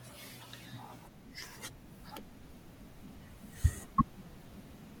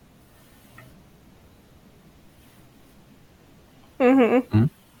 Mm-hmm.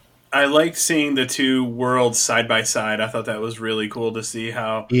 I liked seeing the two worlds side by side. I thought that was really cool to see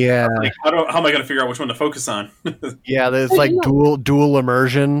how. Yeah, Like, how am I going to figure out which one to focus on? yeah. There's like dual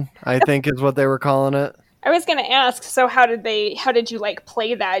immersion, I think is what they were calling it. I was gonna ask, so how did you like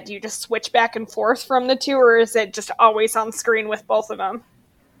play that? Do you just switch back and forth from the two, or is it just always on screen with both of them?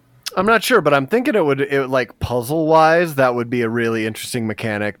 I'm not sure, but I'm thinking it would like puzzle wise, that would be a really interesting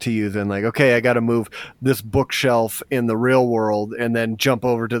mechanic to use. And like, okay, I got to move this bookshelf in the real world and then jump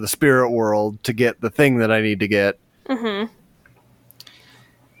over to the spirit world to get the thing that I need to get. Mm-hmm.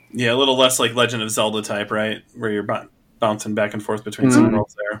 Yeah, a little less like Legend of Zelda type, right? Where you're bouncing back and forth between some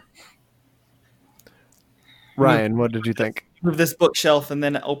worlds there. Ryan, what did you think? Move this bookshelf and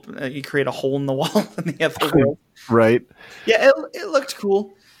then you create a hole in the wall in the other world. Right. Yeah, it looked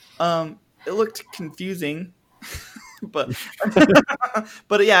cool. It looked confusing, but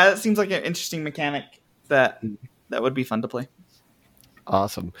but yeah, it seems like an interesting mechanic that would be fun to play.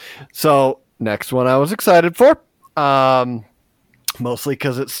 Awesome. So next one I was excited for, mostly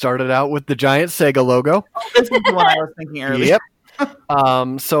because it started out with the giant Sega logo. This is the one I was thinking earlier. Yep.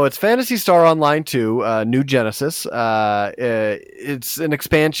 So it's Phantasy Star Online 2, New Genesis. It's an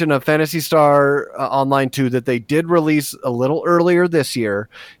expansion of Phantasy Star Online 2 that they did release a little earlier this year.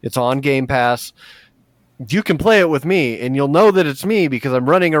 It's on Game Pass. You can play it with me, and you'll know that it's me because I'm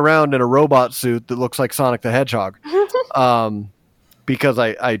running around in a robot suit that looks like Sonic the Hedgehog. Because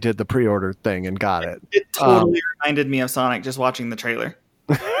I did the pre-order thing and got it. It totally reminded me of Sonic just watching the trailer.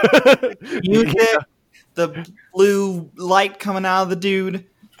 The blue light coming out of the dude.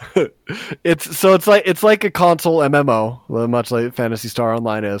 It's like a console MMO, much like Phantasy Star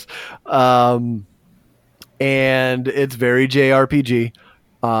Online is, and it's very JRPG.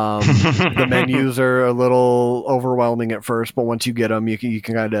 The menus are a little overwhelming at first, but once you get them, you can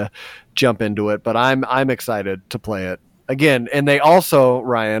kind of jump into it. But I'm excited to play it again. And they also,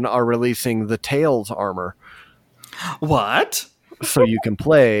 Ryan, are releasing the Tails armor. What? So you can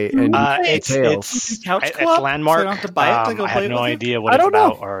play and it's couch it's co-op, Landmark. so I don't have to buy it to go I play have it no with you? idea what I it's don't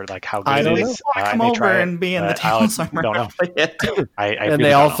know. about or like how good I it don't is. know. Come may over try it, and be in the but Tails armor. Don't know. Play it. I and really they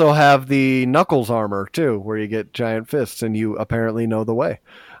don't also know. have the Knuckles armor too, where you get giant fists, and you apparently know the way.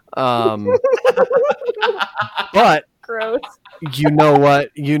 But Gross. you know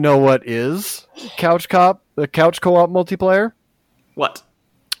what is the couch co-op multiplayer? What?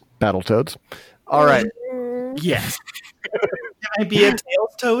 Battletoads. All right, Yes. Can I be a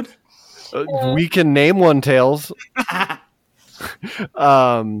Tails toad? we can name one Tails.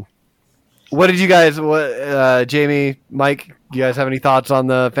 What did you guys? Jamie, Mike? Do you guys have any thoughts on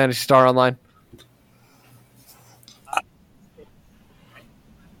the Phantasy Star Online?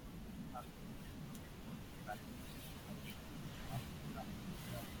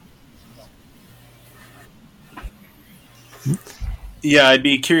 Yeah, I'd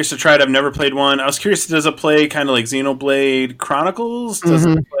be curious to try it. I've never played one. I was curious, does it play kind of like Xenoblade Chronicles? Does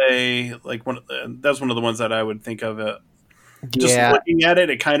it play like that's one of the ones that I would think of. Just looking at it,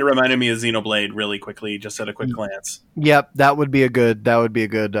 it kind of reminded me of Xenoblade really quickly, just at a quick glance. Yep, that would be a good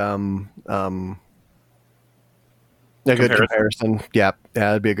good comparison. Yeah,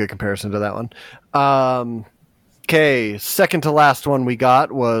 that'd be a good comparison to that one. Okay, second to last one we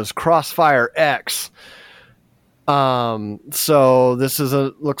got was Crossfire X. So this is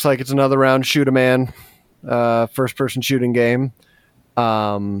looks like it's another round shoot a man, first person shooting game.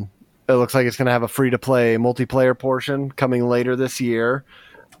 It looks like it's going to have a free to play multiplayer portion coming later this year.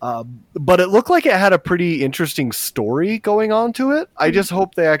 But it looked like it had a pretty interesting story going on to it. I just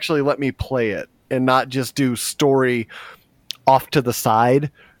hope they actually let me play it and not just do story off to the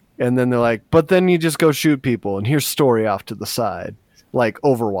side. And then they're like, but then you just go shoot people and here's story off to the side, like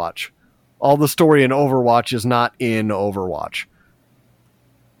Overwatch All the story in Overwatch is not in Overwatch.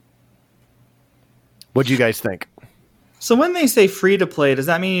 What do you guys think? So when they say free to play, does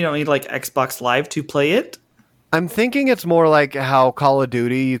that mean you don't need like Xbox Live to play it? I'm thinking it's more like how Call of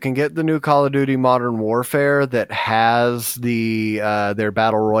Duty, you can get the new Call of Duty Modern Warfare that has their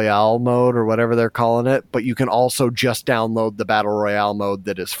Battle Royale mode or whatever they're calling it, but you can also just download the Battle Royale mode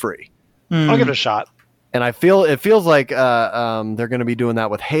that is free. I'll give it a shot. And it feels like they're going to be doing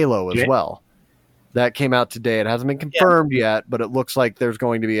that with Halo as well. That came out today. It hasn't been confirmed yet, but it looks like there's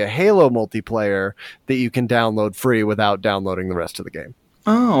going to be a Halo multiplayer that you can download free without downloading the rest of the game.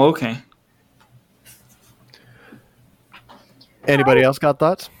 Oh, okay. Anybody else got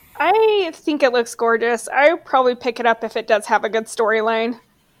thoughts? I think it looks gorgeous. I would probably pick it up if it does have a good storyline.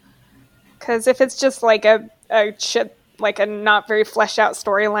 Because if it's just like a not very fleshed out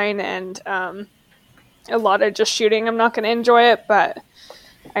storyline and a lot of just shooting, I'm not going to enjoy it. But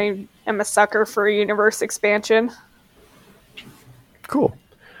I am a sucker for a universe expansion. Cool.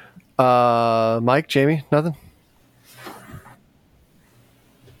 Mike, Jamie, nothing?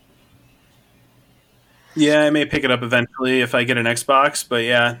 Yeah, I may pick it up eventually if I get an Xbox, but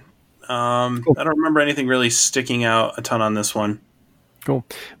yeah. Cool. I don't remember anything really sticking out a ton on this one. Cool.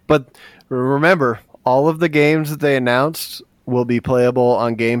 But remember, all of the games that they announced will be playable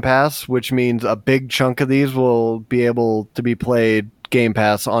on Game Pass, which means a big chunk of these will be able to be played Game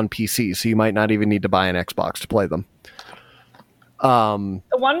Pass on PC, so you might not even need to buy an Xbox to play them. The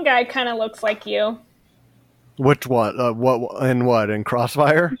one guy kind of looks like you. Which one? What? In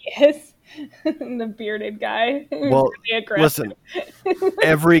Crossfire? Yes. The bearded guy. Well, really aggressive. listen,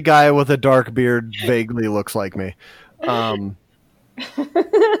 every guy with a dark beard vaguely looks like me. All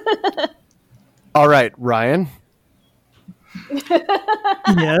right, Ryan.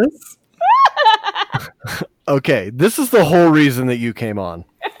 Yes. Okay, this is the whole reason that you came on.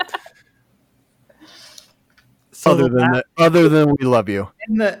 So Other than we love you.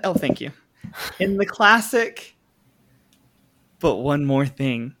 Thank you. In the classic, but one more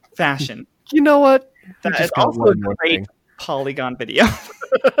thing, fashion. You know what? That Just is got also a one more great thing. Polygon video.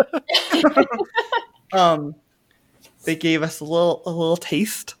 They gave us a little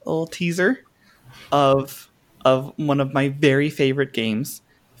taste, a little teaser of one of my very favorite games,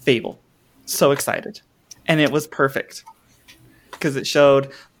 Fable. So excited, and it was perfect because it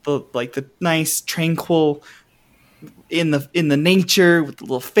showed the nice tranquil in the nature with the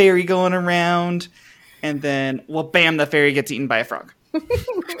little fairy going around, and then bam, the fairy gets eaten by a frog.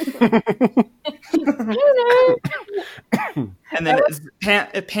 And then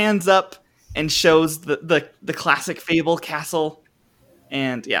it pans up and shows the classic Fable castle.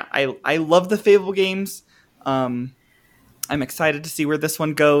 And yeah, I love the Fable games. I'm excited to see where this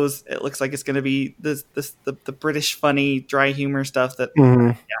one goes. It looks like it's going to be the British funny dry humor stuff that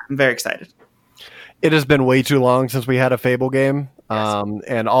yeah, I'm very excited. It has been way too long since we had a Fable game. Yes.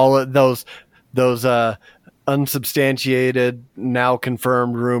 And all of those unsubstantiated, now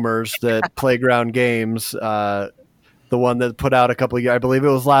confirmed rumors that Playground Games, the one that put out a couple of years, I believe it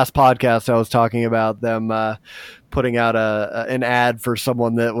was last podcast I was talking about them putting out an ad for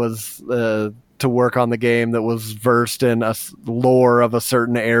someone that was to work on the game that was versed in lore of a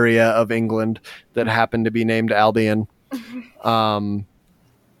certain area of England that happened to be named Albion.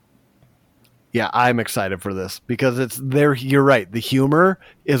 Yeah, I'm excited for this because it's there. You're right. The humor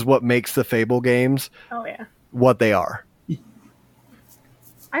is what makes the Fable games what they are.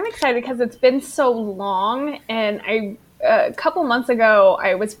 I'm excited because it's been so long, and a couple months ago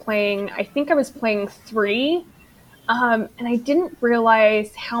I was playing 3, and I didn't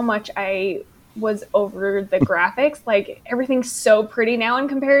realize how much I was over the graphics. Like, everything's so pretty now in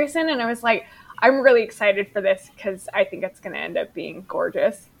comparison, and I was like, I'm really excited for this because I think it's going to end up being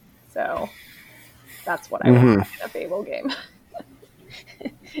gorgeous. So that's what I want in a Fable game.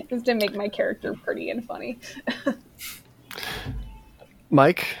 Is to make my character pretty and funny.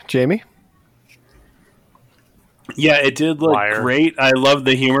 Mike, Jamie? Yeah, it did look great. I love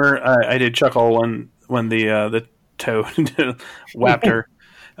the humor. I did chuckle when the toad whapped her.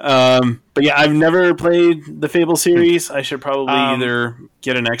 But yeah, I've never played the Fable series. I should probably either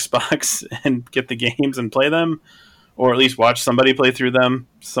get an Xbox and get the games and play them, or at least watch somebody play through them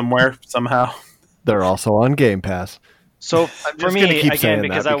somewhere, somehow. They're also on Game Pass. So for me, again,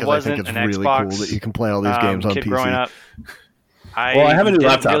 because I wasn't think it's an really Xbox cool that you can play all these games on kid PC. growing up, I have a new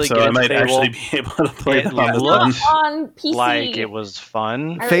laptop, really so I might actually be able to play them on this one. On PC. Like it was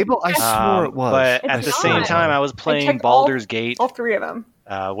fun. Fable, I swore it was. But at the same time, I was playing Baldur's Gate, all 3 of them,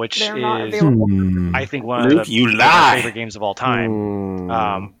 which they're not is, available. I think, one Luke, of you my lie. favorite games of all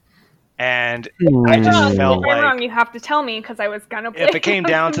time. and If I I'm just wrong, felt if I'm like wrong, you have to tell me because I was gonna play. if it came on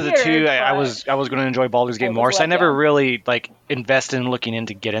down to the computer, two, I but- was going to enjoy Baldur's Gate I was more. So I let never down. really like invested in looking in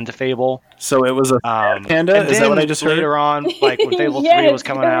to get into Fable. So it was a panda. And Is that then what I just heard? later on, like when Fable 3 Yes, was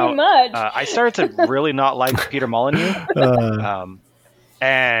coming very out, much. I started to really not like Peter Molyneux.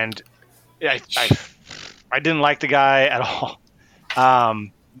 And I didn't like the guy at all.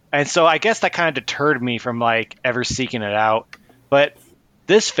 And so I guess that kind of deterred me from like ever seeking it out. But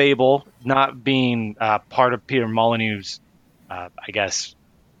this Fable, not being part of Peter Molyneux's, I guess,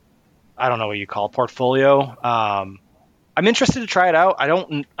 I don't know what you call it, portfolio. I'm interested to try it out.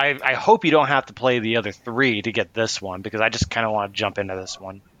 I hope you don't have to play the other three to get this one, because I just kind of want to jump into this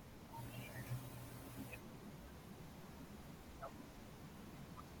one.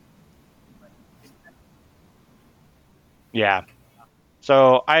 Yeah.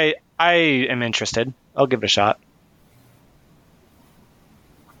 So I am interested. I'll give it a shot.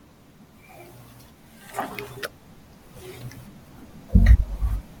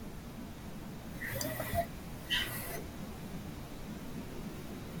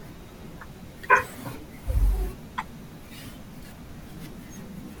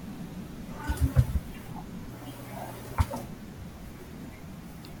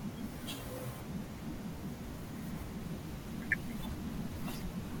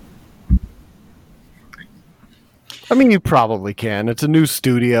 I mean, you probably can. It's a new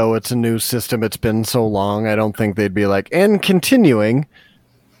studio. It's a new system. It's been so long. I don't think they'd be like, and continuing.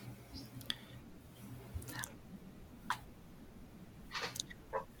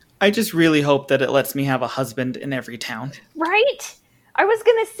 I just really hope that it lets me have a husband in every town. Right? I was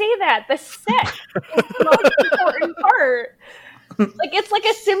gonna say that the set is the most important part. Like it's like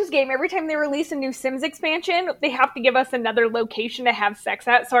a Sims game. Every time they release a new Sims expansion, they have to give us another location to have sex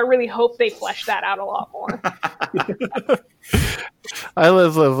at. So I really hope they flesh that out a lot more. I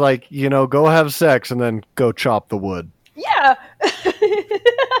live like, go have sex and then go chop the wood. Yeah.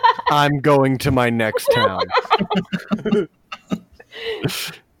 I'm going to my next town.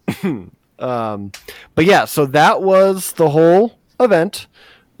 But yeah, so that was the whole event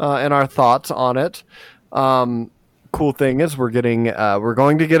and our thoughts on it. Cool thing is we're going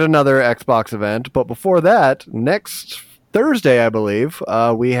to get another Xbox event, but before that, next Thursday, I believe,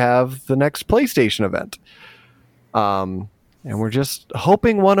 we have the next PlayStation event. And we're just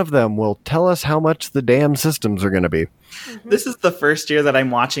hoping one of them will tell us how much the damn systems are going to be. This is the first year that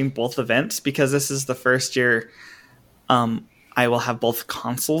I'm watching both events, because this is the first year I will have both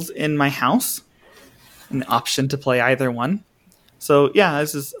consoles in my house, an option to play either one. So yeah,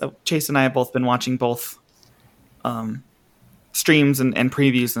 this is Chase and I have both been watching both streams and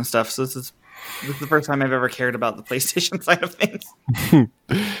previews and stuff. So this is the first time I've ever cared about the PlayStation side of things.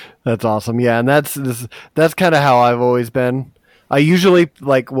 That's awesome. Yeah, and that's kind of how I've always been. I usually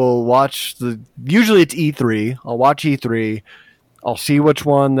will watch usually it's E3. I'll watch E3. I'll see which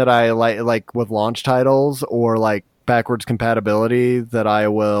one that I like with launch titles or like backwards compatibility that I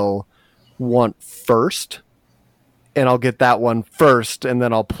will want first. And I'll get that one first, and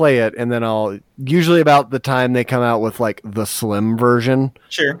then I'll play it, and then I'll usually about the time they come out with like the slim version,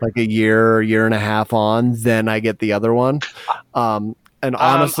 Sure, like a year and a half on, then I get the other one. And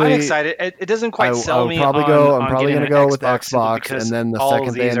honestly, I'm excited. It doesn't quite sell me. I'm probably going to go with Xbox, because and then the all of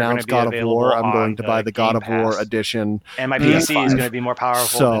second they these are announce gonna God be of War, available I'm going on to buy the God of Game War Pass. edition. And my PC is going to be more powerful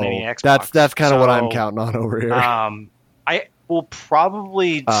So than any Xbox. that's kind of what I'm So, counting on over here. I will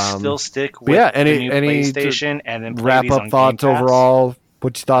probably still stick with the new PlayStation and then play wrap these up on thoughts Game Pass. overall.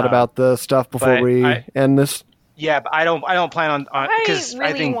 What you thought about the stuff before but we I- end this? Yeah, but I don't plan on because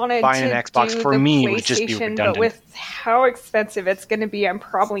I think wanted buying an to Xbox do for the me would just be PlayStation, redundant. But with how expensive it's going to be, I'm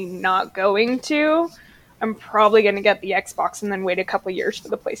probably not going to. I'm probably going to get the Xbox and then wait a couple years for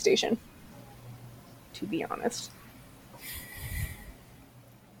the PlayStation. To be honest.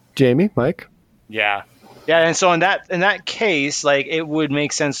 Jamie, Mike? Yeah, and so in that case, like it would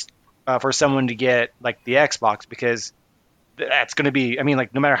make sense for someone to get like the Xbox, because that's going to be, I mean,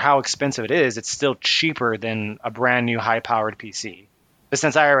 like no matter how expensive it is, it's still cheaper than a brand new high-powered PC. But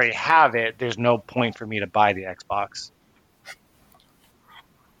since I already have it, there's no point for me to buy the Xbox.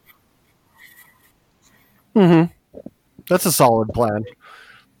 Mm-hmm. That's a solid plan.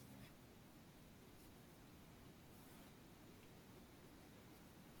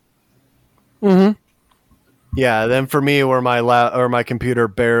 Mm-hmm. Yeah, then for me, where my computer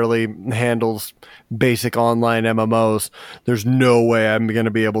barely handles basic online MMOs, there's no way I'm going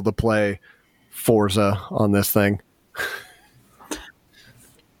to be able to play Forza on this thing.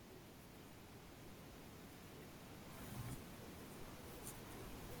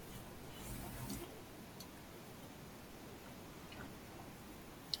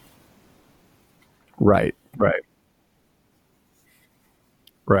 Right.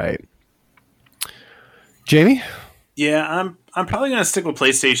 Jamie? Yeah, I'm probably gonna stick with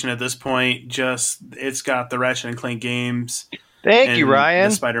PlayStation at this point. Just it's got the Ratchet and Clank games. Thank you, and Ryan.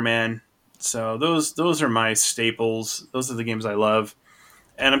 The Spider-Man. So those are my staples. Those are the games I love.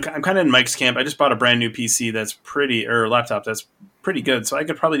 And I'm kind of in Mike's camp. I just bought a brand new PC or laptop that's pretty good. So I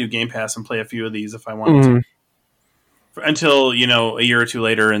could probably do Game Pass and play a few of these if I wanted to. Until, a year or two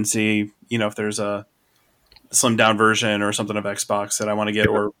later and see, if there's a slimmed down version or something of Xbox that I want to get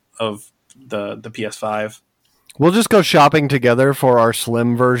or of the PS5. We'll just go shopping together for our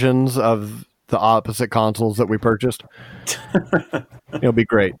slim versions of the opposite consoles that we purchased. It'll be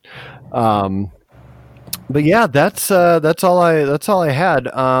great. But yeah, that's all I had.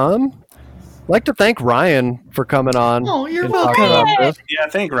 I'd like to thank Ryan for coming on. Oh, you're and talking welcome. about this. Yeah,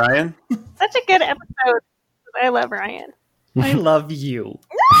 thank Ryan. Such a good episode. I love Ryan. I love you.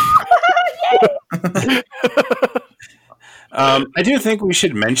 I do think we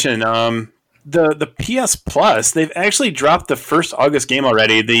should mention the PS Plus. They've actually dropped the first August game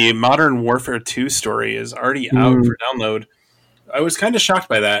already. The Modern Warfare 2 story is already out for download. I was kind of shocked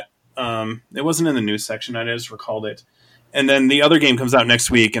by that. It wasn't in the news section. I just recalled it. And then the other game comes out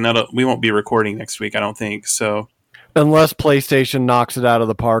next week, and we won't be recording next week, I don't think. So, unless PlayStation knocks it out of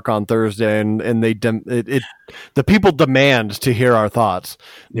the park on Thursday, and the people demand to hear our thoughts,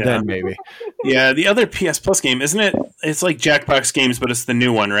 then maybe. Yeah, the other PS Plus game, isn't it? It's like Jackbox Games, but it's the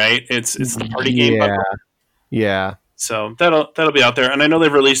new one, right? It's the party game. Yeah. So that'll be out there, and I know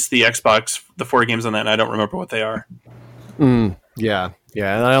they've released the Xbox, the 4 games on that, and I don't remember what they are. Yeah,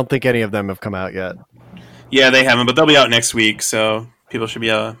 and I don't think any of them have come out yet. Yeah, they haven't, but they'll be out next week, so people should be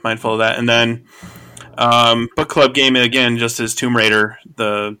mindful of that. And then Book Club game again, just as Tomb Raider,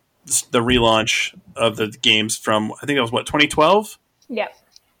 the relaunch of the games from, I think it was 2012. Yeah.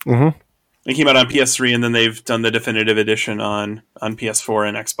 Mm-hmm. It came out on PS3, and then they've done the definitive edition on PS4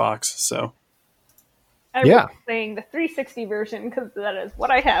 and Xbox. So I was saying the 360 version because that is what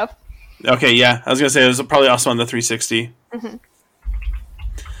I have. Okay, yeah, I was gonna say it was probably also on the 360. Mm-hmm.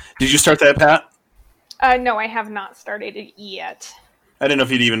 Did you start that, Pat? No, I have not started it yet. I didn't know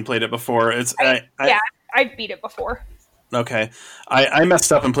if you'd even played it before. I've beat it before. Okay. I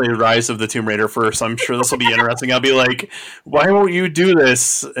messed up and played Rise of the Tomb Raider first, so I'm sure this will be interesting. I'll be like, why won't you do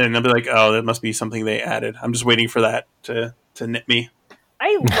this? And I'll be like, oh, that must be something they added. I'm just waiting for that to nit me.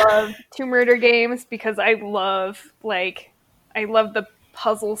 I love Tomb Raider games because I love the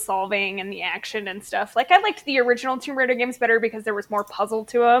puzzle solving and the action and stuff. Like, I liked the original Tomb Raider games better because there was more puzzle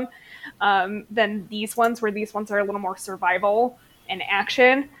to them than these ones, where these ones are a little more survival and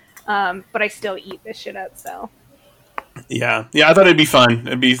action. But I still eat this shit up, so. Yeah, I thought it'd be fun.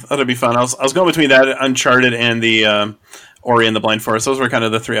 It'd be fun. I was going between that, Uncharted, and the Ori and the Blind Forest. Those were kind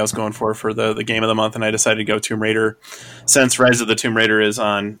of the three I was going for the game of the month, and I decided to go Tomb Raider since Rise of the Tomb Raider is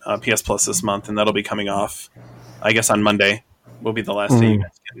on PS Plus this month, and that'll be coming off, I guess, on Monday. Will be the last day you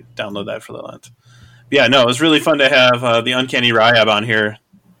guys can download that for the month. Yeah, no, it was really fun to have the Uncanny Ryab on here.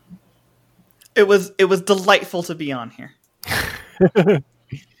 It was delightful to be on here.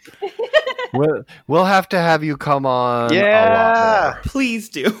 We'll have to have you come on. Yeah, a lot more. Please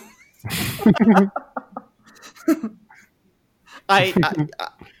do. I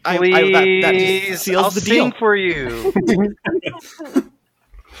that just seals I'll the sing deal. for you.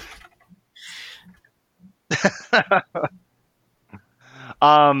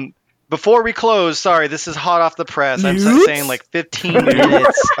 Before we close, sorry, this is hot off the press. I'm News? saying like 15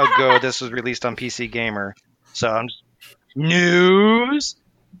 minutes ago this was released on PC Gamer. So I'm just... News?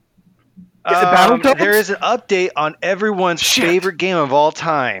 Is it Battletoads? There is an update on everyone's favorite game of all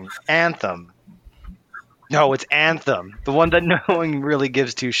time, Anthem. No, it's Anthem, the one that no one really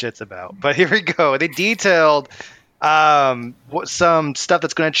gives two shits about. But here we go. They detailed some stuff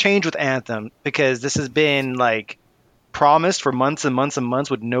that's going to change with Anthem, because this has been like promised for months and months and months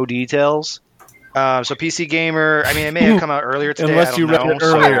with no details. So PC Gamer, I mean, it may have come out earlier today. Unless I don't you read know. it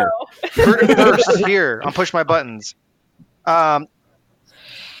earlier. Heard it first here on Push My Buttons.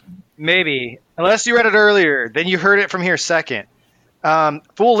 Maybe. Unless you read it earlier, then you heard it from here second.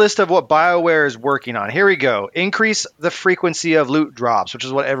 Full list of what BioWare is working on. Here we go. Increase the frequency of loot drops, which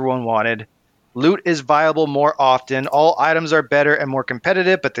is what everyone wanted. Loot is viable more often. All items are better and more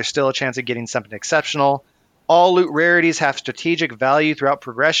competitive, but there's still a chance of getting something exceptional. All loot rarities have strategic value throughout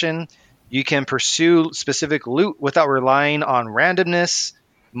progression. You can pursue specific loot without relying on randomness.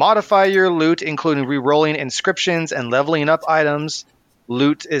 Modify your loot, including re-rolling inscriptions and leveling up items.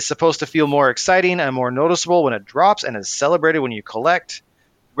 Loot is supposed to feel more exciting and more noticeable when it drops, and is celebrated when you collect.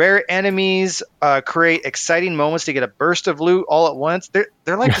 Rare enemies create exciting moments to get a burst of loot all at once. They're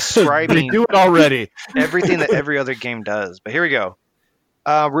like They describing do it already. everything that every other game does. But here we go.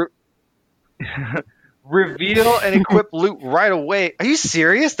 Reveal and equip loot right away. Are you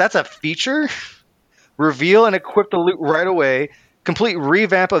serious? That's a feature? Reveal and equip the loot right away. Complete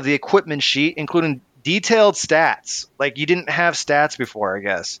revamp of the equipment sheet, including detailed stats. Like you didn't have stats before, I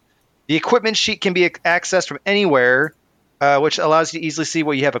guess. The equipment sheet can be accessed from anywhere, which allows you to easily see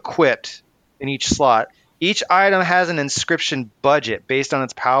what you have equipped in each slot. Each item has an inscription budget based on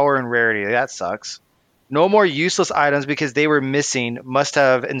its power and rarity. That sucks. No more useless items because they were missing. Must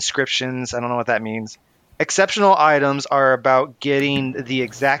have inscriptions. I don't know what that means. Exceptional items are about getting the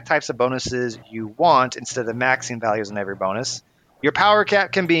exact types of bonuses you want instead of maxing values on every bonus. Your power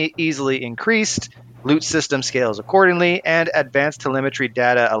cap can be easily increased. Loot system scales accordingly, and advanced telemetry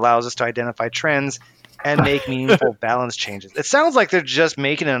data allows us to identify trends and make meaningful balance changes. It sounds like they're just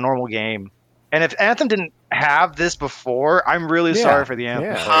making it a normal game. And if Anthem didn't have this before, I'm really sorry for the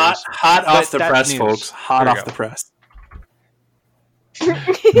Anthem players. Hot off the But press, that's folks. news. Hot There we off the press.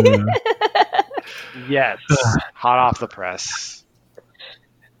 Yes, hot off the press.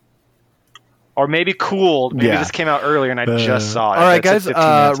 Or maybe cooled. Maybe this came out earlier and I just saw it. All right, That's guys. 15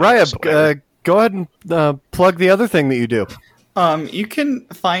 minutes later, so whatever. Ryab, go ahead and plug the other thing that you do. You can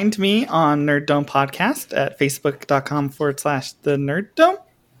find me on Nerd Dome Podcast at facebook.com/the Nerd Dome.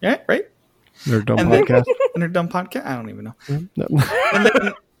 Yeah, right? Nerd Dome And then- Podcast. Nerd Dome Podcast? I don't even know. No. And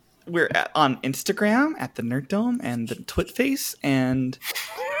then we're on Instagram at the Nerd Dome and the Twitface. And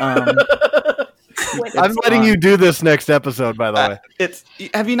I'm letting you do this next episode, by the way.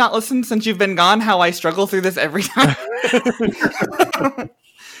 have you not listened since you've been gone? How I struggle through this every time.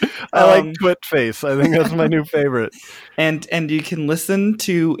 I like Twitface. I think that's my new favorite. And you can listen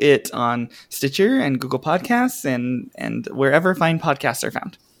to it on Stitcher and Google Podcasts and wherever fine podcasts are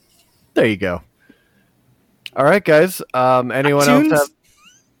found. There you go. All right, guys. Anyone iTunes? else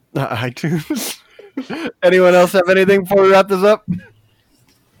have iTunes? Anyone else have anything before we wrap this up?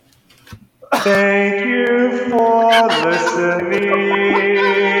 Thank you for listening.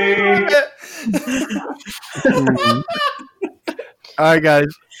 All right, guys.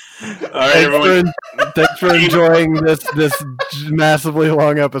 All right, everyone. Thanks for enjoying this massively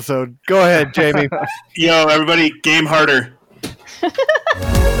long episode. Go ahead, Jamie. Yo, everybody, game harder.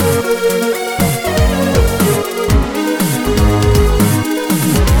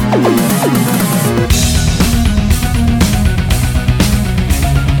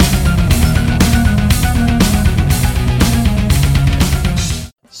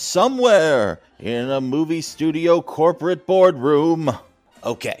 Somewhere in a movie studio corporate boardroom.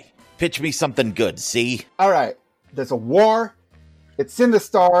 Okay, pitch me something good, see? All right, there's a war. It's in the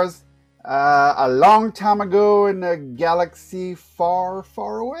stars. A long time ago in a galaxy far,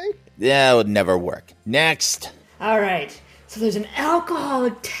 far away. That would never work. Next. All right. So there's an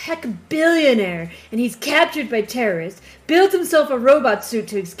alcoholic tech billionaire, and he's captured by terrorists, builds himself a robot suit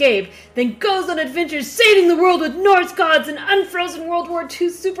to escape, then goes on adventures saving the world with Norse gods and unfrozen World War II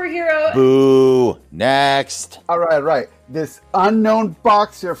superhero. Boo. Next. All right. This unknown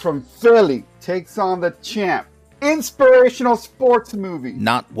boxer from Philly takes on the champ. Inspirational sports movie.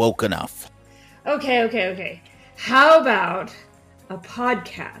 Not woke enough. Okay. How about a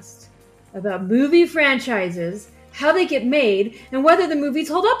podcast about movie franchises, how they get made, and whether the movies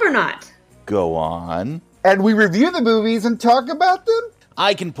hold up or not? Go on. And we review the movies and talk about them?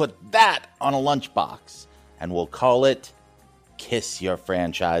 I can put that on a lunchbox, and we'll call it Kiss Your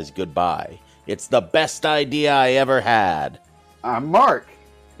Franchise Goodbye. It's the best idea I ever had. I'm Mark.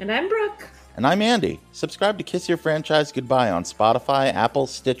 And I'm Brooke. And I'm Andy. Subscribe to Kiss Your Franchise Goodbye on Spotify, Apple,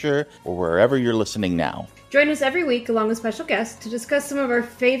 Stitcher, or wherever you're listening now. Join us every week along with special guests to discuss some of our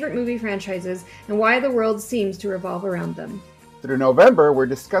favorite movie franchises and why the world seems to revolve around them. Through November, we're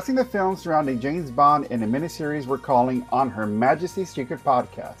discussing the films surrounding James Bond in a miniseries we're calling On Her Majesty's Secret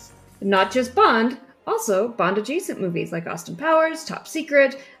Podcast. Not just Bond, also Bond-adjacent movies like Austin Powers, Top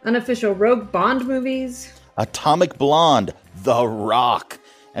Secret, unofficial Rogue Bond movies. Atomic Blonde, The Rock,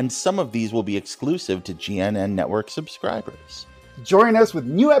 and some of these will be exclusive to GNN Network subscribers. Join us with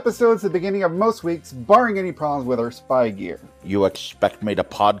new episodes at the beginning of most weeks, barring any problems with our spy gear. You expect me to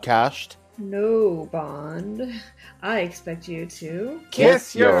podcast? No, Bond. I expect you to...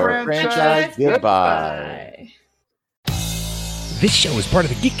 Kiss your franchise goodbye. This show is part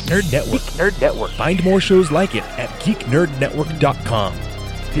of the Geek Nerd Network. Find more shows like it at geeknerdnetwork.com.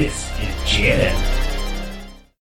 This is GNN.